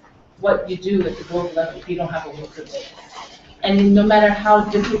whatever what you do at the global level if you don't have a worker base. And no matter how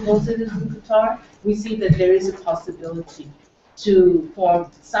difficult it is in Qatar, we see that there is a possibility to form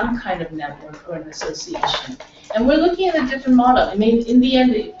some kind of network or an association. And we're looking at a different model. I mean, in the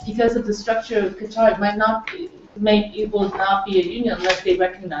end, because of the structure of Qatar, it will not be a union unless they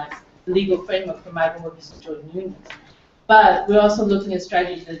recognize the legal framework for migrant workers to join unions. But we're also looking at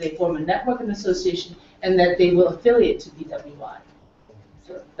strategies that they form a network and association and that they will affiliate to BWI.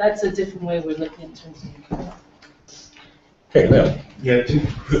 So that's a different way we're looking in terms of. Okay, Leo. Yeah, two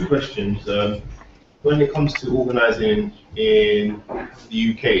quick questions. When it comes to organising in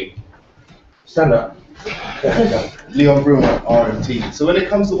the UK, Stand up. Leon Brewer, RMT. So when it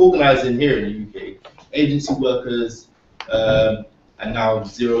comes to organising here in the UK, agency workers and now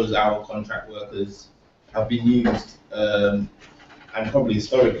 0 hour contract workers have been used, and probably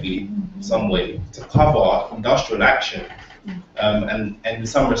historically in some way, to cover industrial action. And in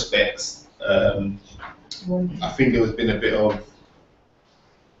some respects, I think there has been a bit of,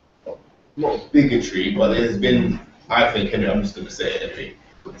 not bigotry, but there's been, I think, and I'm just going to say it anyway,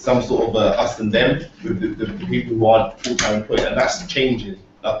 some sort of us and them with the people who aren't full-time employed, and that's changing,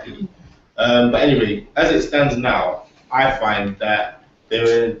 luckily. But anyway, as it stands now, I find that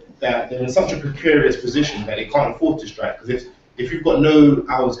they're in such a precarious position that they can't afford to strike. Because if you've got no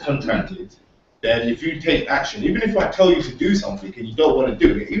hours contracted, then if you take action, even if I tell you to do something and you don't want to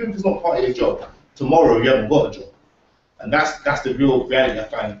do it, even if it's not part of your job, tomorrow you haven't got a job. And that's the real reality I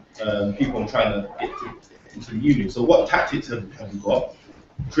find people are trying to get into the union. So what tactics have you got?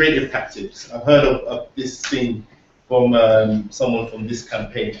 Creative tactics. I've heard of this thing from someone from this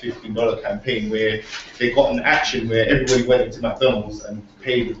campaign, $15 campaign, where they got an action where everybody went into McDonald's and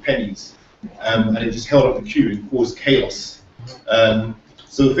paid with pennies, and it just held up the queue and caused chaos.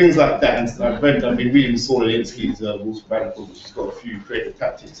 So things like that, and I've been reading Saul Alinsky's Rules for Radical, which has got a few creative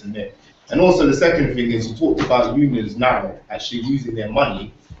tactics in there. And also the second thing is you talked about unions now actually using their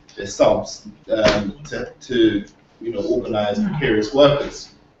money, their subs, to organise precarious workers.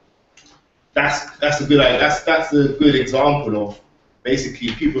 That's a good idea. That's a good example of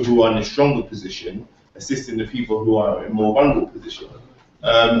basically people who are in a stronger position assisting the people who are in a more vulnerable position.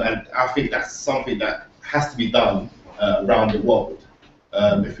 And I think that's something that has to be done around the world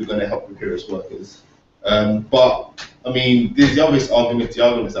if we're going to help precarious workers. But I mean, there's the obvious arguments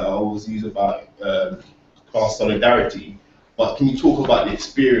that I always use about class solidarity. But can you talk about the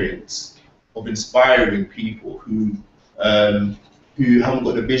experience of inspiring people who haven't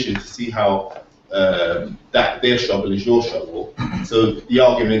got the vision to see how that their struggle is your struggle? So the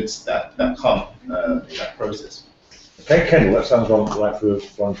arguments that come in that process. Okay, Kendall, that sounds like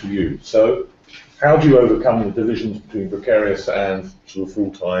one for you. So, how do you overcome the divisions between precarious and sort of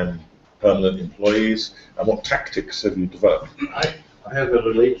full-time permanent employees, and what tactics have you developed? I have a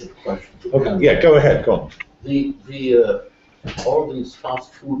related question. Okay, yeah, go ahead, go on. All these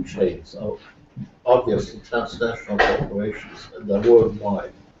fast food chains are obviously transnational corporations and they're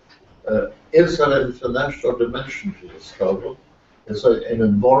worldwide. Is there an international dimension to the struggle? Is there an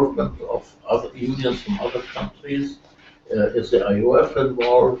involvement of other unions from other countries? Is the IUF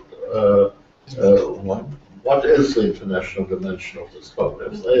involved? What is the international dimension of this struggle?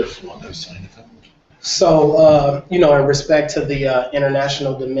 If there is one. So, in respect to the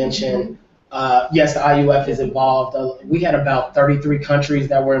international dimension, yes, the IUF is involved. We had about 33 countries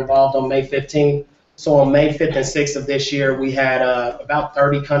that were involved on May 15th. So on May 5th and 6th of this year, we had about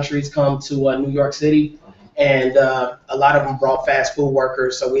 30 countries come to New York City, and a lot of them brought fast food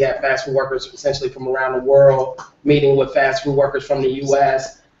workers. So we had fast food workers essentially from around the world meeting with fast food workers from the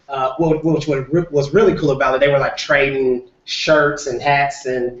U.S., which was really cool about it. They were like trading shirts and hats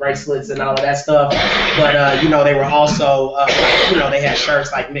and bracelets and all of that stuff. But, they were also, they had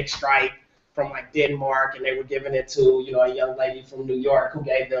shirts like mixed stripe from like Denmark, and they were giving it to, a young lady from New York who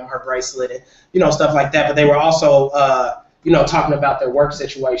gave them her bracelet and, stuff like that. But they were also, talking about their work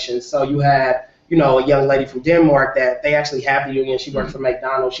situations. So you had, a young lady from Denmark that they actually have the union. She works for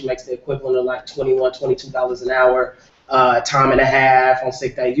McDonald's. She makes the equivalent of like $21, $22 an hour, time and a half on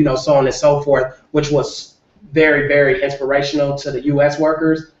sick days, so on and so forth, which was very, very inspirational to the U.S.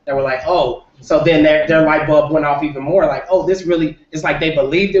 workers that were like, oh, so then their light bulb went off even more, like, oh, this really, it's like they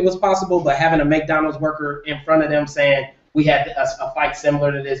believed it was possible, but having a McDonald's worker in front of them saying, we had a fight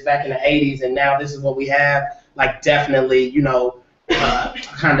similar to this back in the 80s, and now this is what we have, like definitely,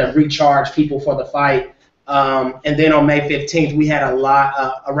 kind of recharge people for the fight. And then on May 15th, we had a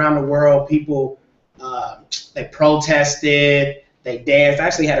lot around the world, people, they protested, they danced. I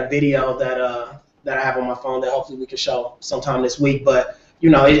actually had a video that I have on my phone that hopefully we can show sometime this week, but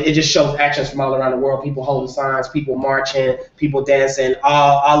it just shows actions from all around the world. People holding signs, people marching, people dancing.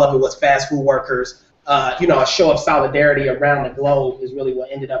 All of it was fast food workers. A show of solidarity around the globe is really what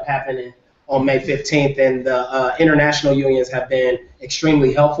ended up happening on May 15th. And the international unions have been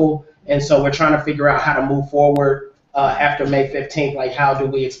extremely helpful. And so we're trying to figure out how to move forward after May 15th. Like, how do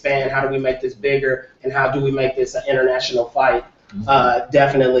we expand? How do we make this bigger? And how do we make this an international fight?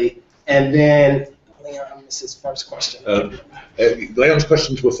 Definitely. And then, Leon, this is first question. Leon's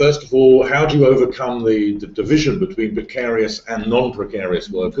questions were, first of all, how do you overcome the division between precarious and non-precarious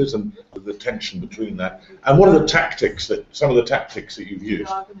workers and the tension between that? And what are the tactics some of the tactics that you've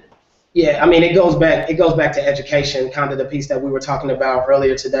used? Yeah, I mean, it goes back to education, kind of the piece that we were talking about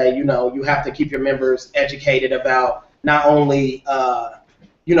earlier today. You have to keep your members educated about not only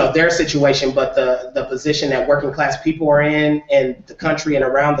their situation, but the position that working class people are in the country and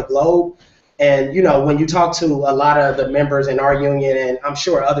around the globe. And, when you talk to a lot of the members in our union, and I'm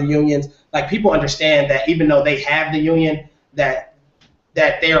sure other unions, like, people understand that even though they have the union, that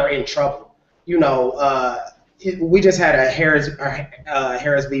they are in trouble. We just had a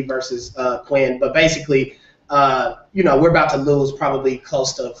Harrisby versus Quinn, but basically, we're about to lose probably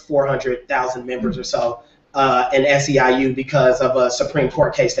close to 400,000 members or so in SEIU because of a Supreme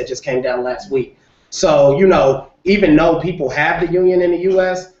Court case that just came down last week. So, even though people have the union in the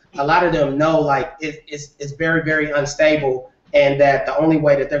U.S., a lot of them know, like, it's very, very unstable, and that the only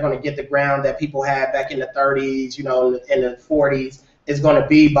way that they're going to get the ground that people had back in the 30s, in the 40s, is going to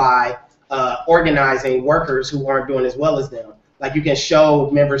be by organizing workers who aren't doing as well as them. Like, you can show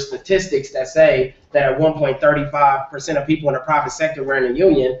member statistics that say that at one point 35% of people in the private sector were in a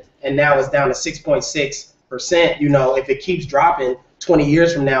union, and now it's down to 6.6%. If it keeps dropping, 20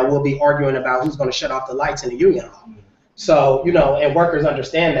 years from now, we'll be arguing about who's going to shut off the lights in the union hall. So, and workers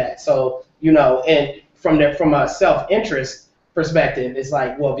understand that. So, and from a self-interest perspective, it's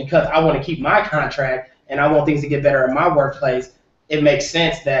like, well, because I want to keep my contract and I want things to get better in my workplace, it makes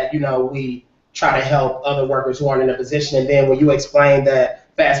sense that, we try to help other workers who aren't in a position. And then when you explain that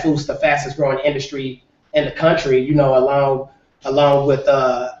fast food's the fastest growing industry in the country, along with,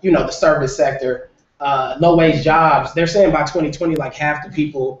 the service sector, low-wage jobs, they're saying by 2020, like, half the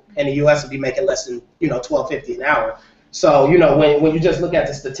people in the U.S. will be making less than, $12.50 an hour. So, when you just look at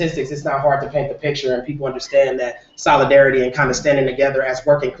the statistics, it's not hard to paint the picture, and people understand that solidarity and kind of standing together as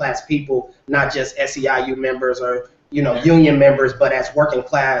working class people, not just SEIU members or, union members, but as working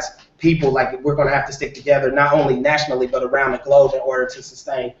class people, like, we're going to have to stick together, not only nationally, but around the globe in order to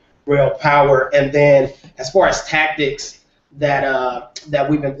sustain real power. And then as far as tactics that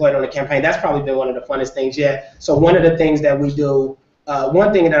we've employed on the campaign, that's probably been one of the funnest things yet. So one of the things that we do,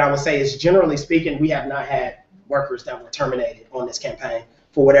 one thing that I would say is, generally speaking, we have not had workers that were terminated on this campaign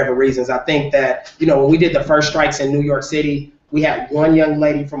for whatever reasons. I think that, when we did the first strikes in New York City, we had one young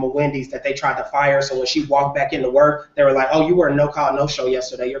lady from a Wendy's that they tried to fire. So when she walked back into work, they were like, oh, you were a no-call, no-show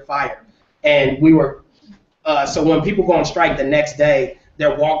yesterday, you're fired. And we were, so when people go on strike the next day,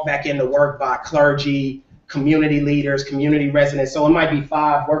 they're walked back into work by clergy, community leaders, community residents. So it might be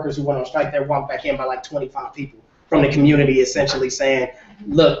 5 workers who went on strike, they're walked back in by like 25 people from the community, essentially saying,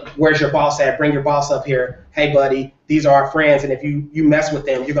 look, where's your boss at? Bring your boss up here. Hey, buddy, these are our friends, and if you mess with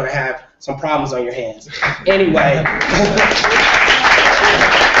them, you're going to have some problems on your hands. Anyway,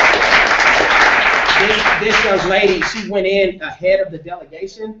 this young lady, she went in ahead of the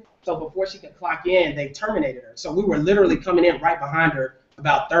delegation, so before she could clock in, they terminated her. So we were literally coming in right behind her,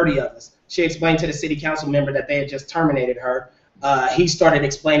 about 30 of us. She explained to the city council member that they had just terminated her. He started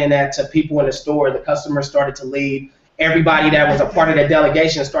explaining that to people in the store. The customers started to leave. Everybody that was a part of the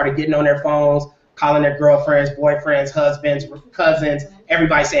delegation started getting on their phones, calling their girlfriends, boyfriends, husbands, cousins,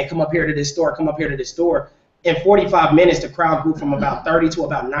 everybody saying, come up here to this store, come up here to this store. In 45 minutes, the crowd grew from about 30 to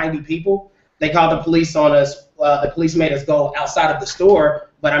about 90 people. They called the police on us. The police made us go outside of the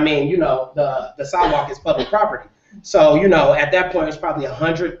store, but I mean, the sidewalk is public property. So, at that point, it's probably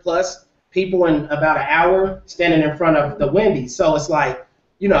 100 plus people in about an hour standing in front of the Wendy's. So it's like,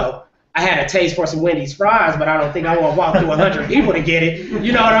 I had a taste for some Wendy's fries, but I don't think I want to walk through 100 people to get it.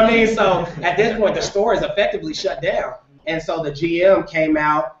 You know what I mean? So at this point, the store is effectively shut down. And so the GM came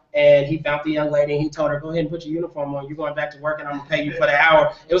out and he found the young lady and he told her, go ahead and put your uniform on. You're going back to work and I'm going to pay you for the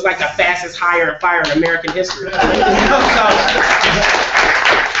hour. It was like the fastest hire and fire in American history. So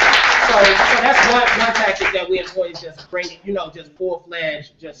that's one tactic that we employ, is just bringing, just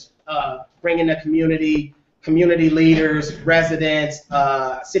full-fledged, just bringing the community leaders, residents,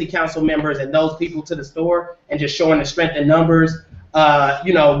 city council members, and those people to the store, and just showing the strength in numbers.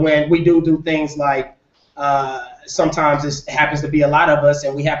 When we do things like sometimes it happens to be a lot of us,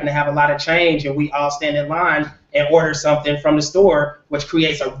 and we happen to have a lot of change, and we all stand in line and order something from the store, which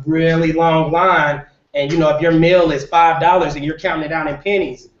creates a really long line. And if your meal is $5 and you're counting it out in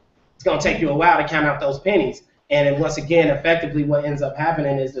pennies, it's going to take you a while to count out those pennies. And then once again, effectively, what ends up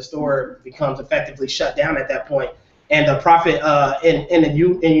happening is the store becomes effectively shut down at that point. And the profit in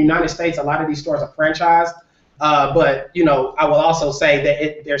the United States, a lot of these stores are franchised. But I will also say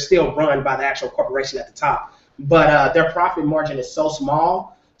that they're still run by the actual corporation at the top. But their profit margin is so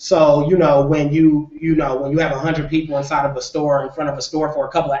small. So when you have 100 people inside of a store, in front of a store for a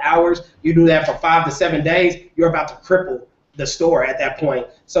couple of hours, you do that for 5 to 7 days, you're about to cripple the store at that point.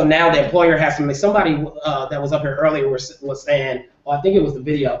 So now the employer has to make, somebody that was up here earlier was saying, I think it was the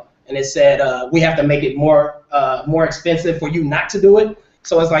video, and it said we have to make it more expensive for you not to do it.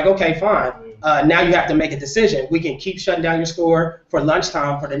 So it's like, okay, fine. Now you have to make a decision. We can keep shutting down your store for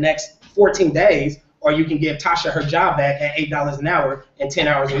lunchtime for the next 14 days, or you can give Tasha her job back at $8 an hour and 10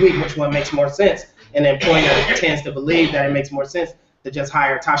 hours a week. Which one makes more sense? And the employer tends to believe that it makes more sense to just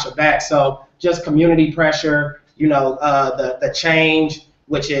hire Tasha back. So just community pressure, the change,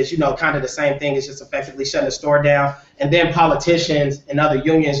 which is, kind of the same thing. It's just effectively shutting the store down. And then politicians and other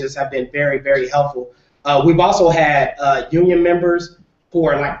unions just have been very, very helpful. We've also had union members who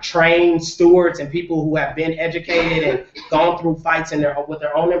are like trained stewards and people who have been educated and gone through fights with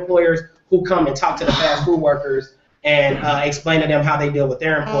their own employers, who come and talk to the fast food workers and explain to them how they deal with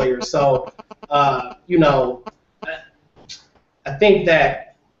their employers. So, I think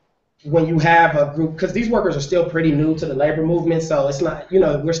that when you have a group, because these workers are still pretty new to the labor movement, so it's not,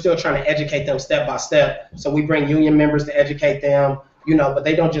 we're still trying to educate them step by step. So we bring union members to educate them, but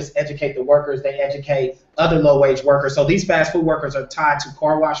they don't just educate the workers, they educate other low-wage workers. So these fast food workers are tied to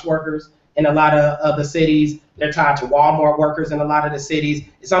car wash workers in a lot of the cities. They're tied to Walmart workers in a lot of the cities.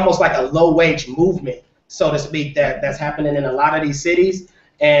 It's almost like a low-wage movement, so to speak, that's happening in a lot of these cities.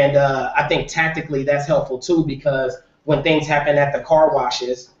 And I think tactically that's helpful too, because when things happen at the car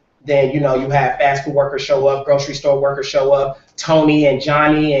washes, then you have fast food workers show up, grocery store workers show up, Tony and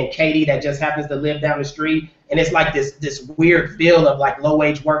Johnny and Katie that just happens to live down the street, and it's like this weird feel of like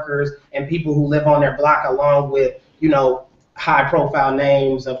low-wage workers and people who live on their block, along with high-profile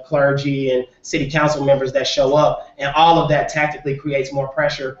names of clergy and city council members that show up, and all of that tactically creates more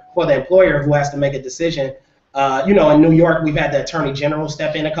pressure for the employer, who has to make a decision. In New York, we've had the attorney general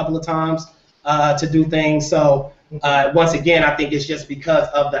step in a couple of times to do things. So once again, I think it's just because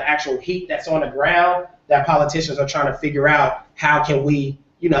of the actual heat that's on the ground that politicians are trying to figure out how can we,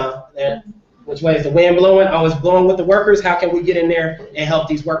 which way is the wind blowing? Oh, it's blowing with the workers. How can we get in there and help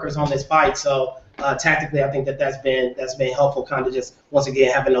these workers on this fight? So tactically, I think that's been helpful, kind of just, once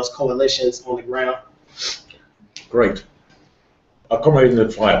again, having those coalitions on the ground. Great. A comrade in the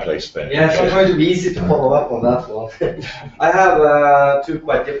fireplace then. Yes, I'm going to be easy to follow up on that one. I have two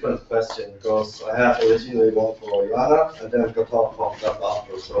quite different questions, because I have originally one for Yoana, and then Qatar popped up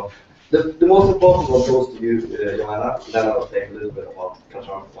after. So the most important one goes to you, Yoana, and then I will take a little bit about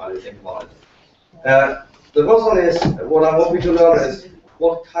Qatar while you think about it. The first one is, what I want you to learn is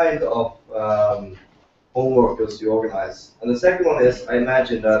what kind of home workers you organize. And the second one is, I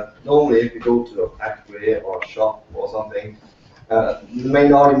imagine that normally if you go to a factory or a shop or something, the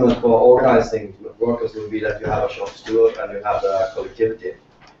main argument for organizing workers would be that you have a shop steward and you have a collectivity.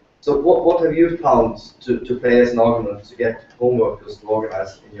 So what have you found to play as an argument to get home workers to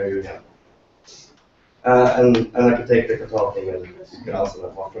organize in your union? And I can take the Qatar thing and you can answer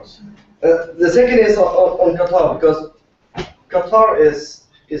that after. The second is on Qatar, because Qatar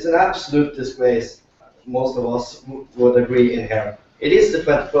is an absolute disgrace. Most of us would agree in here. It is the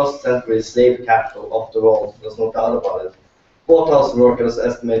 21st century slave capital of the world, there's no doubt about it. 4,000 workers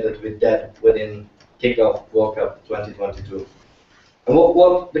estimated to be dead within kickoff World Cup 2022. And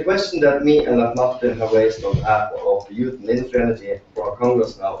what the question that me and Martin have raised on behalf of the Youth and Industry Energy for our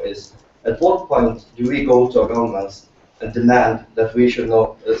Congress now is, at what point do we go to our governments and demand that we should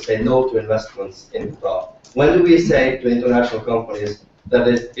not say no to investments in Qatar? When do we say to international companies that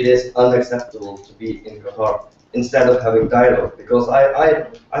it is unacceptable to be in Qatar, instead of having dialogue? Because I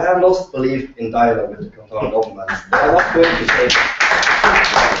have lost belief in dialogue with the Qatar government. They are not going to say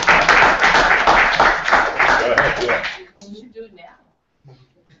We should do it now.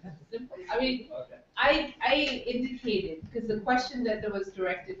 Simple. I mean, I indicated, because the question that was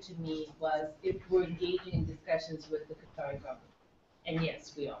directed to me was if we're engaging in discussions with the Qatari government. And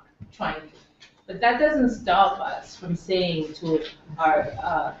yes, we are trying to. But that doesn't stop us from saying to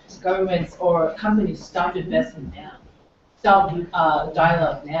our governments or companies, stop investing now, stop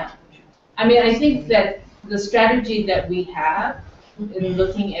dialogue now. I mean, I think that the strategy that we have in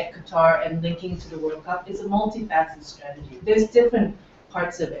looking at Qatar and linking to the World Cup is a multifaceted strategy. There's different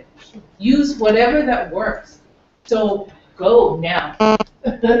parts of it. Use whatever that works. So go now.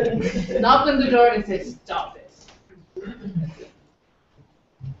 Knock on the door and say, stop this.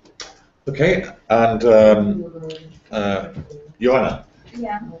 Okay, and Yoana.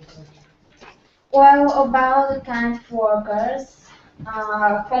 Yeah. Well, about the kind of workers,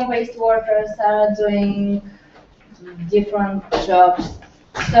 home-based workers are doing different jobs.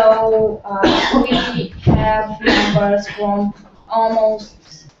 So we have members from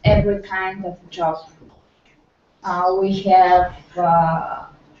almost every kind of job. We have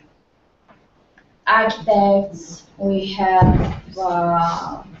architects, we have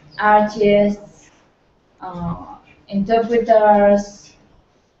artists, interpreters,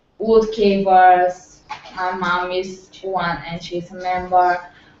 woodcavers. My mom is one and she's a member.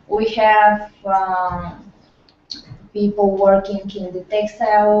 We have people working in the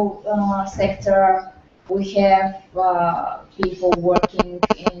textile sector. We have people working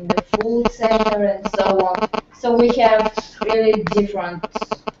in the food sector and so on. So we have really different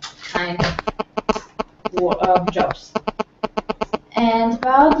kind of jobs. And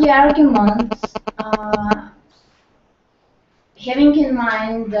about the argument, having in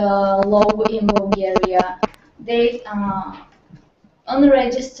mind the law in Bulgaria, they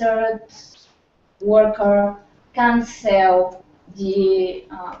unregistered worker can't sell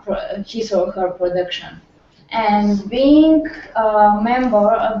his or her production. And being a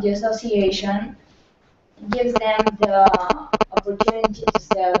member of the association gives them the opportunity to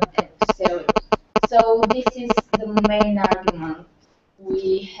sell it. So this is the main argument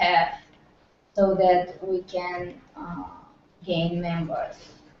we have so that we can gain members.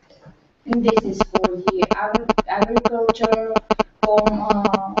 And this is for the agriculture, for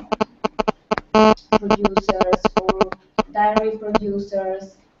producers, for dairy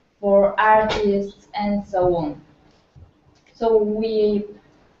producers, for artists, and so on. So we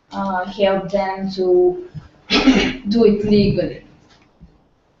help them to do it legally.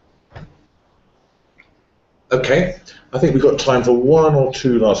 Okay, I think we've got time for one or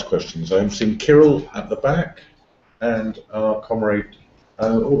two last questions. I'm seeing Kirill at the back and our comrade,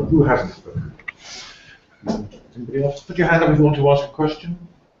 who hasn't spoken? Anybody else? Put your hand up if you want to ask a question.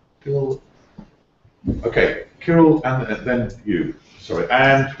 Kirill. Okay, Kirill and then you. Sorry,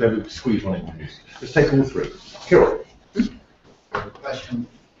 and then we squeeze one in. Let's take all three. Kirill. Question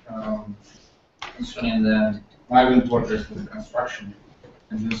concerning the migrant workers in the construction.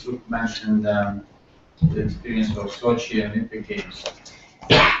 And you mentioned the experience of Sochi and Olympic Games.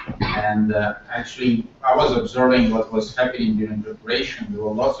 And actually, I was observing what was happening during preparation. There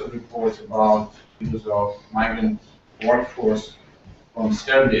were lots of reports about use of migrant workforce from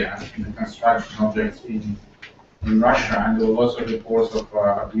Serbia in the construction projects in Russia, and there were lots of reports of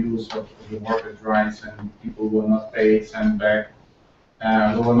abuse of the workers' rights, and people were not paid, sent back.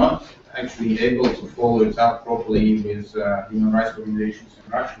 They were not actually able to follow it up properly with human rights organizations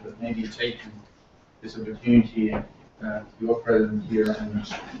in Russia, but maybe taking this opportunity, you're present here and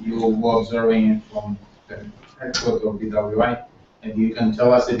you were observing it from the headquarters of BWI, and you can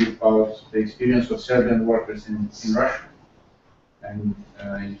tell us a bit about the experience of Serbian workers in Russia, and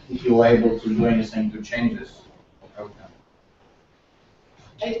if you were able to do anything to change this.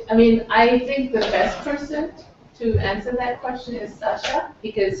 I mean, I think the best person to answer that question is Sasha,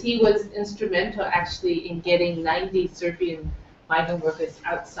 because he was instrumental actually in getting 90 Serbian migrant workers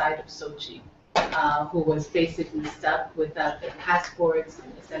outside of Sochi, who was basically stuck without their passports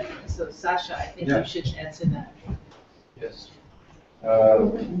and etc. So Sasha, I think you should answer that. Yes.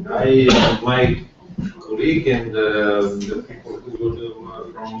 My colleague and the people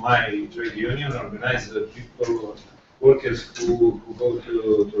who from my trade union organize the people, workers who go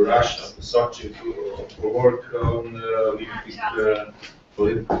to Russia, to Sochi, for work on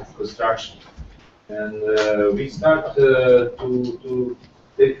Olympic construction. And we start to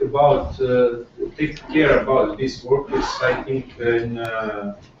take care about these workers, I think, in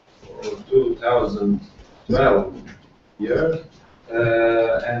 2012 year.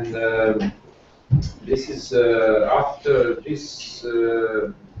 And this is after this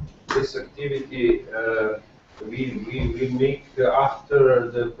activity we make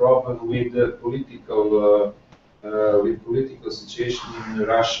after the problem with the political situation in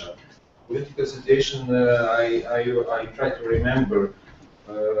Russia. Political situation. I try to remember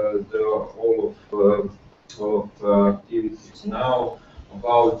all of activities now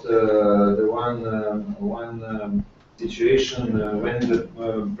about the one situation when the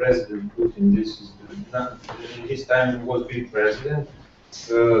President Putin, his time was big president,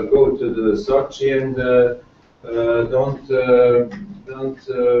 go to the Sochi, and don't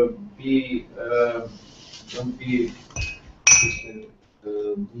be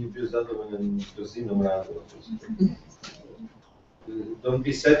nije bio zadovoljan brzinom rada. Don't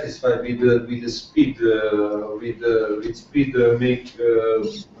be satisfied with the speed with speed make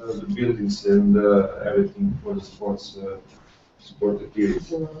the buildings and everything for the sport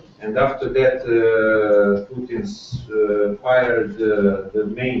activities. And after that, Putin's fired the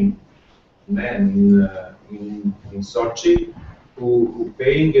main man in Sochi who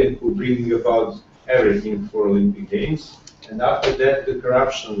paying and who bringing about everything for Olympic Games. And after that, the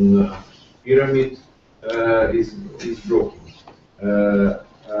corruption pyramid is broken.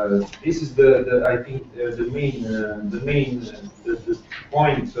 This is I think the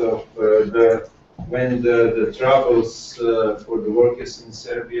point of when the troubles for the workers in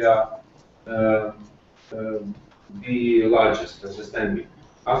Serbia be largest, understanding.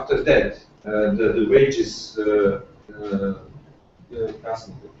 After that, the wages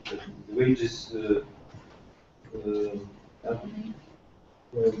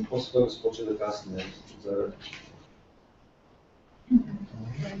Posle toga su počeli kasnije za...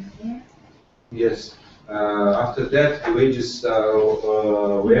 Yes. After that, the wages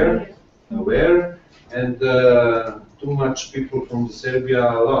were, and too much people from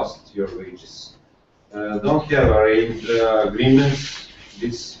Serbia lost your wages. Don't have agreements.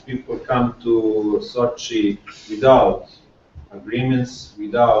 These people come to Sochi without agreements,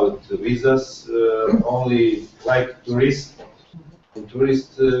 without visas, only like tourist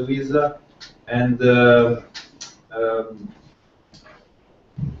visa, and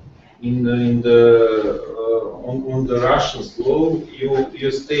on the Russian law,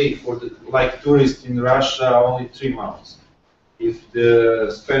 you stay for like tourist in Russia only 3 months. If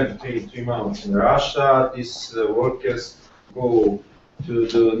spend 3 months in Russia, these workers go to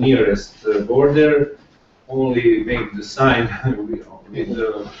the nearest border, only make the sign with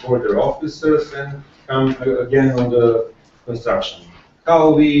the border officers and come again on the construction.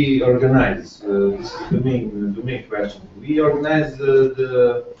 How we organize? This is the main question. We organize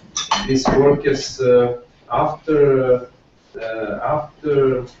these workers after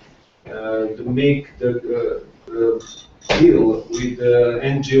to make the deal with the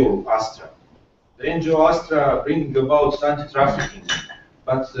NGO Astra. The NGO Astra bringing about anti-trafficking,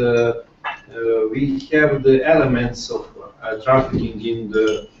 but we have the elements of trafficking in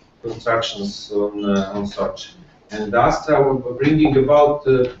the constructions on Sochi. And Astra were bringing about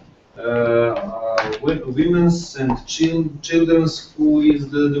women's and children who is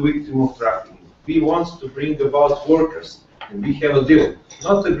the victim of trafficking. We want to bring about workers, and we have a deal,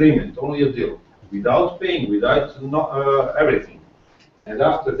 not agreement, only a deal, without paying, without everything. And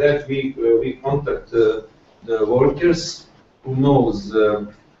after that, we contact the workers who knows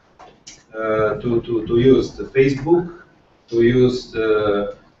to use the Facebook, to use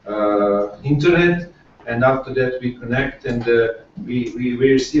the internet. And after that, we connect and we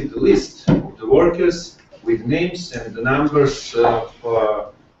receive the list of the workers with names and the numbers of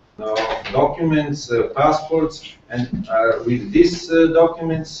documents, passports, and with these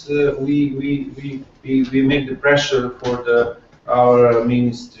documents, we make the pressure for our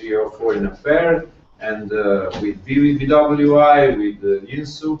Ministry of Foreign Affairs and with BWI, with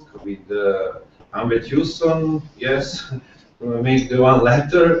Sook, with Ahmet Houston, yes, make the one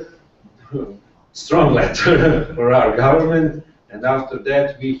letter. Strong letter for our government, and after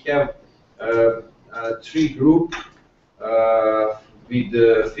that we have 3 group with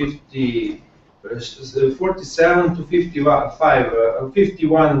 47 to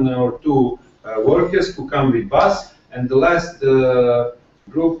 51 or 2 workers who come with bus, and the last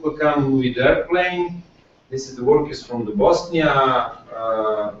group will come with airplane. This is the workers from the Bosnia,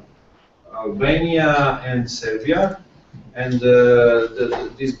 Albania, and Serbia. And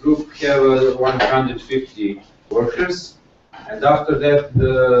this group have 150 workers. And after that,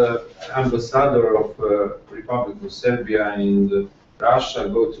 the ambassador of Republic of Serbia in Russia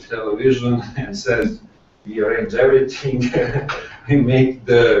go to television and says, we arrange everything, we make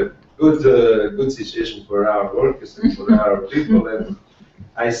the good situation for our workers and for our people. And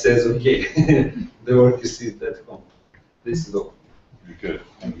I says, okay, the workers sit at home. This is all. Very good.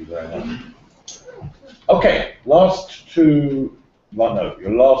 Thank you very much. Okay, your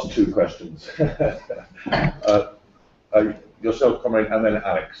last 2 questions. Yourself, Comrade, and then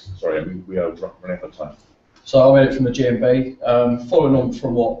Alex. Sorry, we are running out of time. So I read it from the GMB. Following on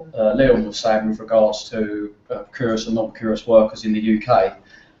from what Leon was saying with regards to precarious and non-precarious workers in the UK,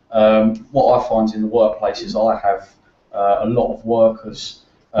 what I find in the workplaces, I have a lot of workers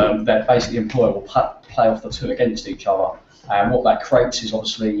that basically the employer will play off the 2 against each other. And what that creates is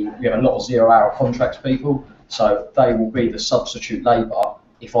obviously we have a lot of 0-hour contract people. So they will be the substitute labour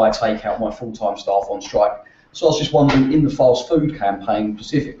if I take out my full-time staff on strike. So I was just wondering, in the fast food campaign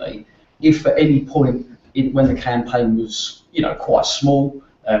specifically, if at any point when the campaign was, quite small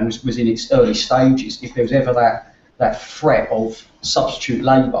and was in its early stages, if there was ever that threat of substitute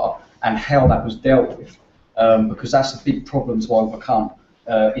labour and how that was dealt with, because that's a big problem to overcome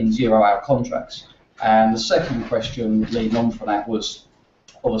in zero-hour contracts. And the second question leading on from that was,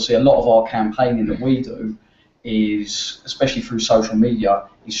 obviously a lot of our campaigning that we do is, especially through social media,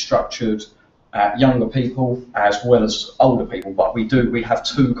 is structured at younger people as well as older people, but we have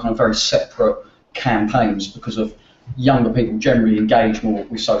two kind of very separate campaigns because of younger people generally engage more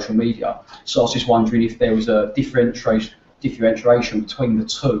with social media. So I was just wondering if there was a differentiation between the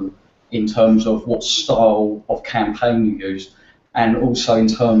two in terms of what style of campaign you use, and also in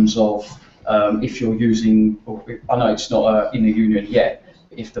terms of if you're using, I know it's not in the union yet,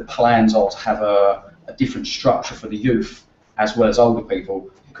 if the plans are to have a different structure for the youth as well as older people,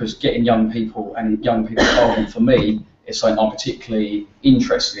 because getting young people involved for me is something I'm particularly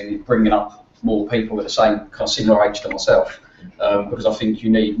interested in bringing up more people at the same kind of similar age to myself, because I think you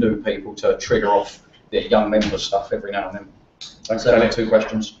need new people to trigger off the young member stuff every now and then. Thanks, so Elliot. 2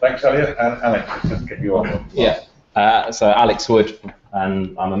 questions. Thanks, Elliot. And Alex, let's get you on. Yeah. So Alex Wood,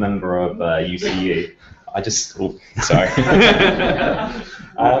 and I'm a member of UCU. Sorry.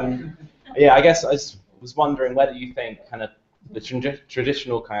 Yeah, I guess I was wondering whether you think kind of the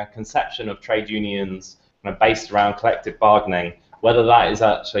traditional kind of conception of trade unions kind of based around collective bargaining, whether that is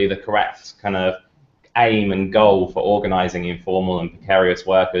actually the correct kind of aim and goal for organising informal and precarious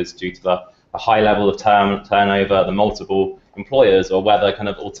workers due to the high level of turnover, the multiple employers, or whether kind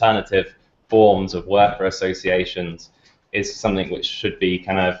of alternative forms of worker associations is something which should be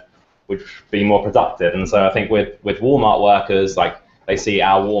more productive. And so I think with Walmart workers, like, they see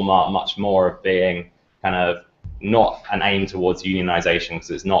our Walmart much more of being kind of not an aim towards unionization, because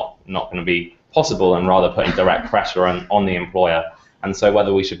it's not going to be possible, and rather putting direct pressure on the employer. And so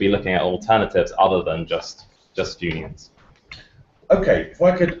whether we should be looking at alternatives other than just unions. Okay, if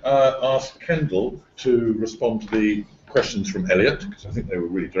I could ask Kendall to respond to the questions from Elliot, because I think they were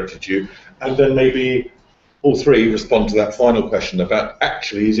really directed to you, and then maybe all three respond to that final question about,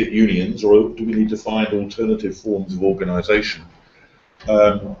 actually, is it unions, or do we need to find alternative forms of organisation?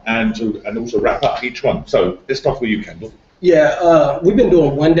 And also wrap up each one. So let's start with you, Kendall. Yeah, we've been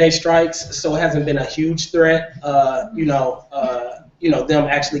doing one-day strikes, so it hasn't been a huge threat. Them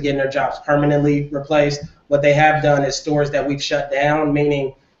actually getting their jobs permanently replaced. What they have done is stores that we've shut down,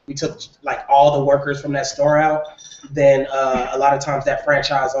 meaning we took like all the workers from that store out. Then a lot of times that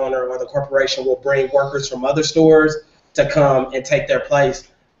franchise owner or the corporation will bring workers from other stores to come and take their place.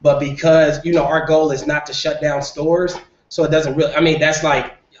 But because our goal is not to shut down stores, so it doesn't really. I mean, that's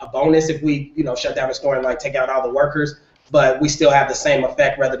like a bonus if we shut down the store and like take out all the workers. But we still have the same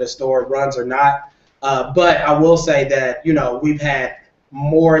effect whether the store runs or not. But I will say that we've had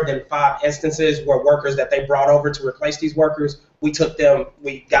more than 5 instances where workers that they brought over to replace these workers, we got them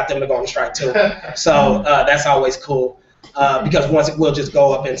to go on strike too. So that's always cool, because once we'll just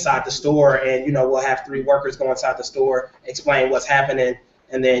go up inside the store and we'll have 3 workers go inside the store, explain what's happening,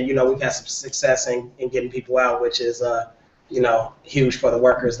 and then we've had some success in getting people out, which is huge for the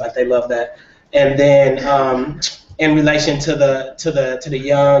workers. Like, they love that. And then in relation to the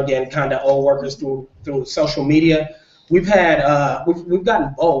young and kind of old workers through social media, we've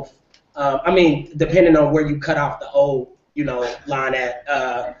gotten both. I mean, depending on where you cut off the old line at,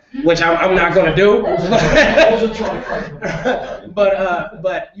 which I'm not going to do.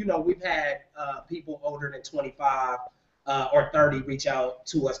 But we've had people older than 25 or 30 reach out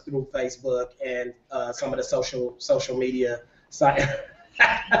to us through Facebook and some of the social media sites.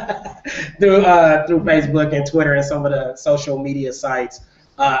 through Facebook and Twitter and some of the social media sites.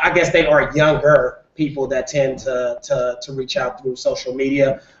 I guess they are younger people that tend to reach out through social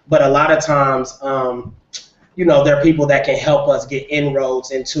media, but a lot of times, there are people that can help us get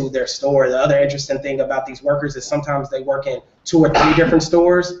inroads into their store. The other interesting thing about these workers is sometimes they work in 2 or 3 different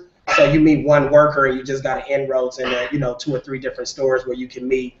stores. So you meet one worker and you just got inroads in 2 or 3 different stores where you can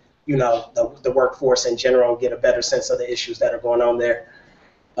meet the workforce in general and get a better sense of the issues that are going on there.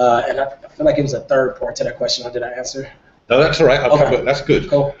 And I feel like it was a third part to that question. Did I answer? No, that's all right. Okay. That's good.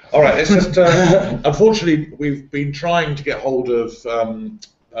 Cool. All right. It's just unfortunately we've been trying to get hold of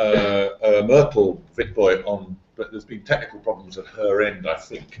Myrtle Witbooi but there's been technical problems at her end, I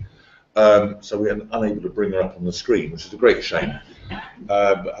think. So we're unable to bring her up on the screen, which is a great shame.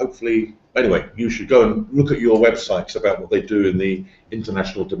 But hopefully, anyway, you should go and look at your websites about what they do in the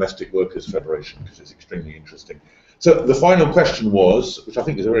International Domestic Workers Federation, because it's extremely interesting. So the final question was, which I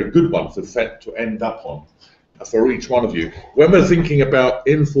think is a very good one to end up on, for each one of you. When we're thinking about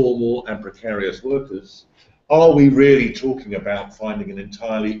informal and precarious workers, are we really talking about finding an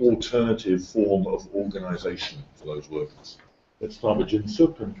entirely alternative form of organisation for those workers? Let's start with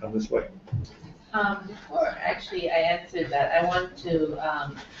Sook and come this way. Before actually I answered that, I want to,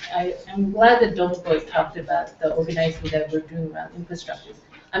 I'm glad that Witbooi talked about the organizing that we're doing around infrastructures.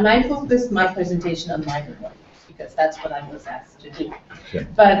 I might focus my presentation on migrant workers because that's what I was asked to do. Yeah.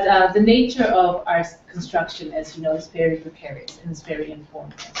 But the nature of our construction, as you know, is very precarious and it's very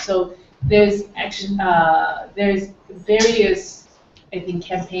informal. So there's actually, there's various, I think,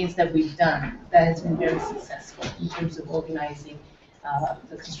 campaigns that we've done that has been very successful in terms of organizing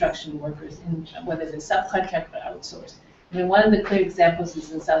the construction workers, in whether they're subcontract or outsourced. I mean, one of the clear examples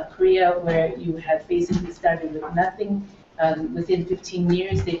is in South Korea, where you have basically started with nothing. Within 15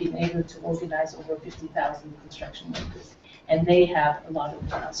 years, they've been able to organize over 50,000 construction workers. And they have a lot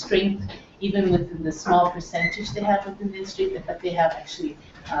of strength, even within the small percentage they have within the industry, but they have actually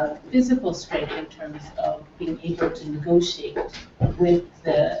physical strength in terms of being able to negotiate with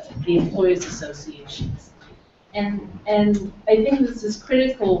the employers' associations. And I think this is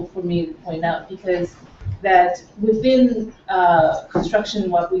critical for me to point out because that within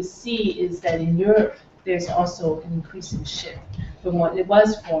construction, what we see is that in Europe, there's also an increasing shift from what it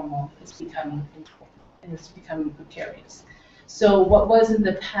was formal, it's becoming informal, and it's becoming precarious. So what was in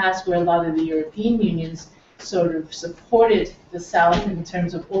the past where a lot of the European unions sort of supported the South in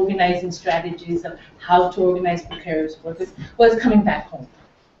terms of organizing strategies of how to organize precarious workers was coming back home.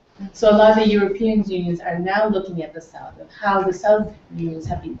 So a lot of the European unions are now looking at the South of how the South unions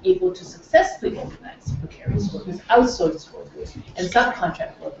have been able to successfully organize precarious workers, outsourced workers, and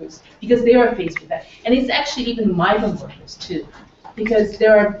subcontract workers, because they are faced with that. And it's actually even migrant workers too, because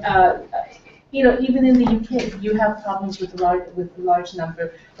there are, you know, even in the UK, you have problems with a large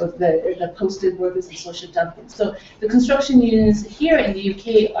number of the posted workers and social dumping. So the construction unions here in the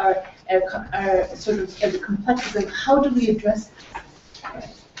UK are sort of at the complexities of how do we address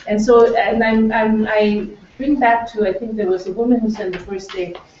this? And so, and I bring back to, I think there was a woman who said the first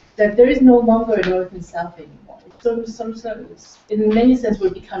day that there is no longer a North and South anymore. So in many sense, we're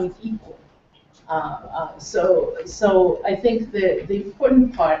becoming equal. So I think the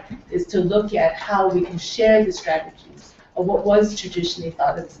important part is to look at how we can share the strategies of what was traditionally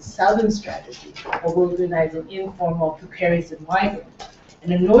thought of as a Southern strategy of organizing informal, precarious, and migrant,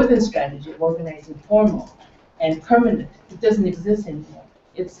 and a Northern strategy of organizing formal and permanent. It doesn't exist anymore.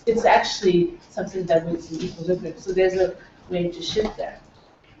 It's actually something that was in equilibrium. So there's a way to shift that.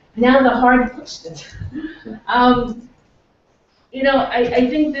 Now the hard question. You know, I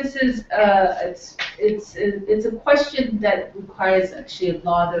think this is it's a question that requires actually a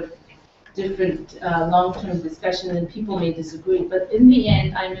lot of different long-term discussion, and people may disagree. But in the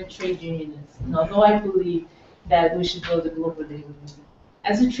end, I'm a trade unionist, and although I believe that we should build a global labor movement,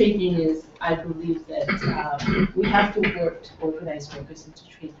 as a trade unionist, I believe that we have to work to organize workers into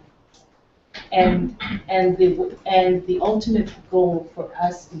trade unions. And the ultimate goal for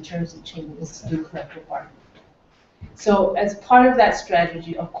us in terms of change is to do collective bargaining. So as part of that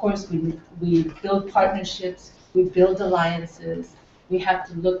strategy, of course, we build partnerships, we build alliances, we have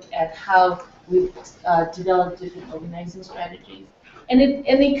to look at how we develop different organizing strategies. And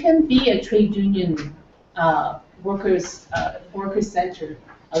it can be a trade union worker-centered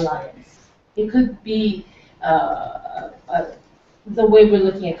alliance. It could be the way we're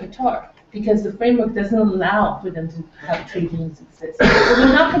looking at Qatar, because the framework doesn't allow for them to have trade unions exist. But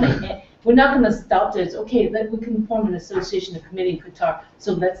we're not going to stop this. Okay, we can form an association, a committee in Qatar,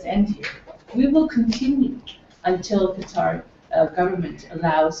 so let's end here. We will continue until Qatar government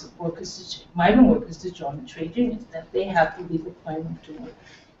allows migrant workers to join trade unions, that they have the legal claim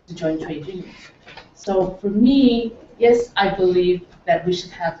to join trade unions. So for me, yes, I believe that we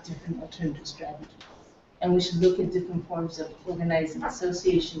should have different alternative strategies. And we should look at different forms of organizing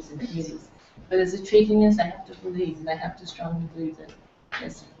associations and committees. But as a trade unionist, I have to believe, and I have to strongly believe that,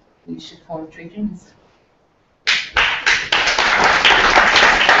 yes, we should form trade unions.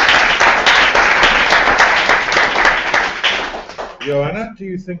 Yoana, do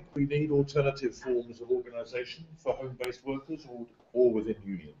you think we need alternative forms of organisation for home-based workers or within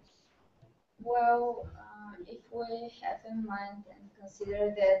unions? Well, if we have in mind and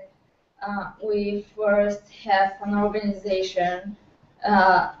consider that we first have an organization,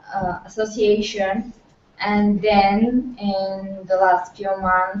 association, and then in the last few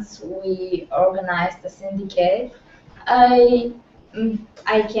months we organized a syndicate, I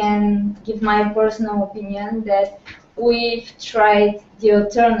can give my personal opinion that we've tried the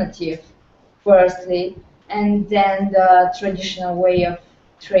alternative firstly, and then the traditional way of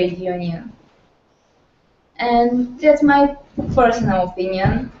trade union. And that's my personal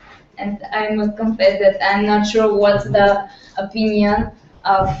opinion. And I must confess that I'm not sure what's the opinion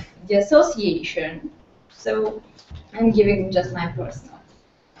of the association. So I'm giving just my personal.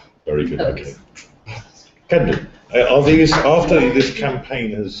 Very good. Okay. Kendall, are these, after this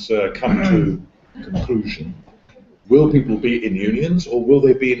campaign has come to conclusion, will people be in unions or will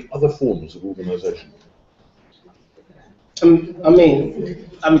they be in other forms of organisation? I mean,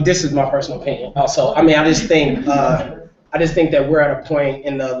 this is my personal opinion. Also, I mean, I just think that we're at a point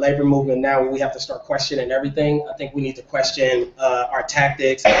in the labor movement now where we have to start questioning everything. I think we need to question our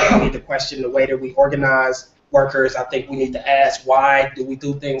tactics. I think we need to question the way that we organize workers. I think we need to ask, why do we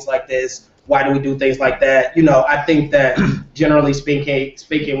do things like this? Why do we do things like that? You know, I think that generally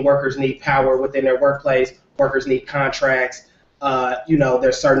speaking, workers need power within their workplace. Workers need contracts. You know,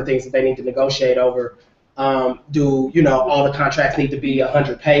 there's certain things that they need to negotiate over. Do, you know, all the contracts need to be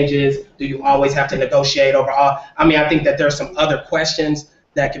 100 pages? Do you always have to negotiate over all? I mean, I think that there's some other questions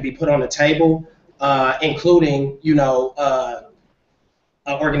that can be put on the table, including, you know,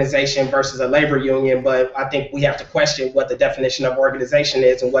 an organization versus a labor union, but I think we have to question what the definition of organization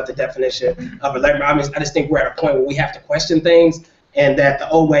is and what the definition of a labor. I mean, I just think we're at a point where we have to question things, and that the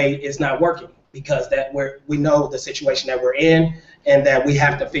old way is not working, because that we know the situation that we're in, and that we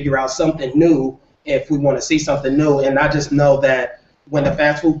have to figure out something new if we want to see something new. And I just know that when the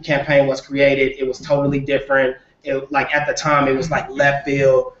fast food campaign was created, it was totally different. It, like, at the time, it was like left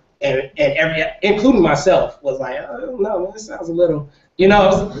field, and including myself, was like, I don't know, this sounds a little, you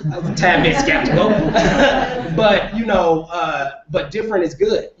know, I was a tad bit skeptical. But, you know, but different is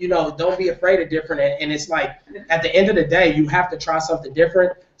good. You know, don't be afraid of different. And it's like, at the end of the day, you have to try something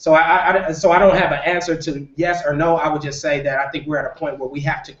different. So I don't have an answer to yes or no. I would just say that I think we're at a point where we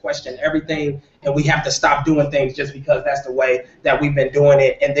have to question everything, and we have to stop doing things just because that's the way that we've been doing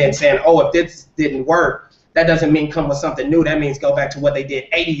it, and then saying, oh, if this didn't work, that doesn't mean come with something new. That means go back to what they did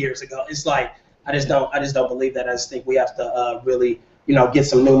 80 years ago. It's like, I just don't believe that. I just think we have to really, you know, get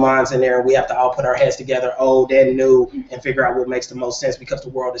some new minds in there, and we have to all put our heads together, old and new, and figure out what makes the most sense, because the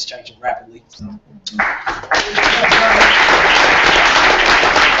world is changing rapidly. So.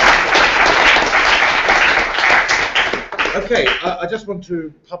 Okay, I just want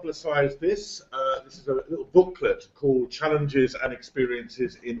to publicise this. This is a little booklet called Challenges and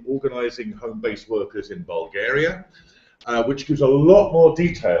Experiences in Organising Home-Based Workers in Bulgaria, which gives a lot more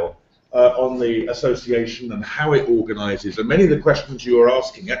detail on the association and how it organises. And many of the questions you are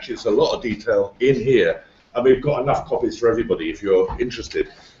asking, actually, there's a lot of detail in here. And we've got enough copies for everybody if you're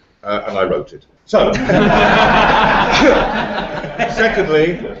interested. And I wrote it. So,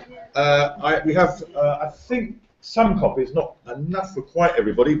 secondly, we have, I think, some copies, not enough for quite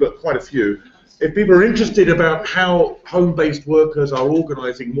everybody, but quite a few. If people are interested about how home-based workers are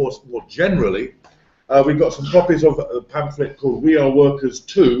organising more generally, we've got some copies of a pamphlet called We Are Workers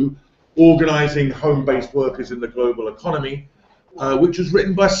 2, Organising Home-Based Workers in the Global Economy, which was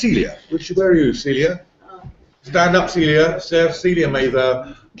written by Celia. Where are you, Celia? Stand up, Celia. Celia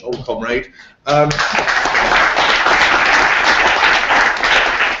Mather, old comrade.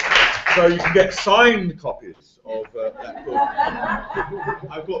 So you can get signed copies of that book.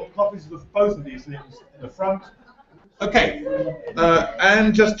 I've got copies of both of these things in the front. Okay,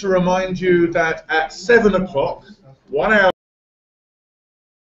 and just to remind you that at 7 o'clock, 1 hour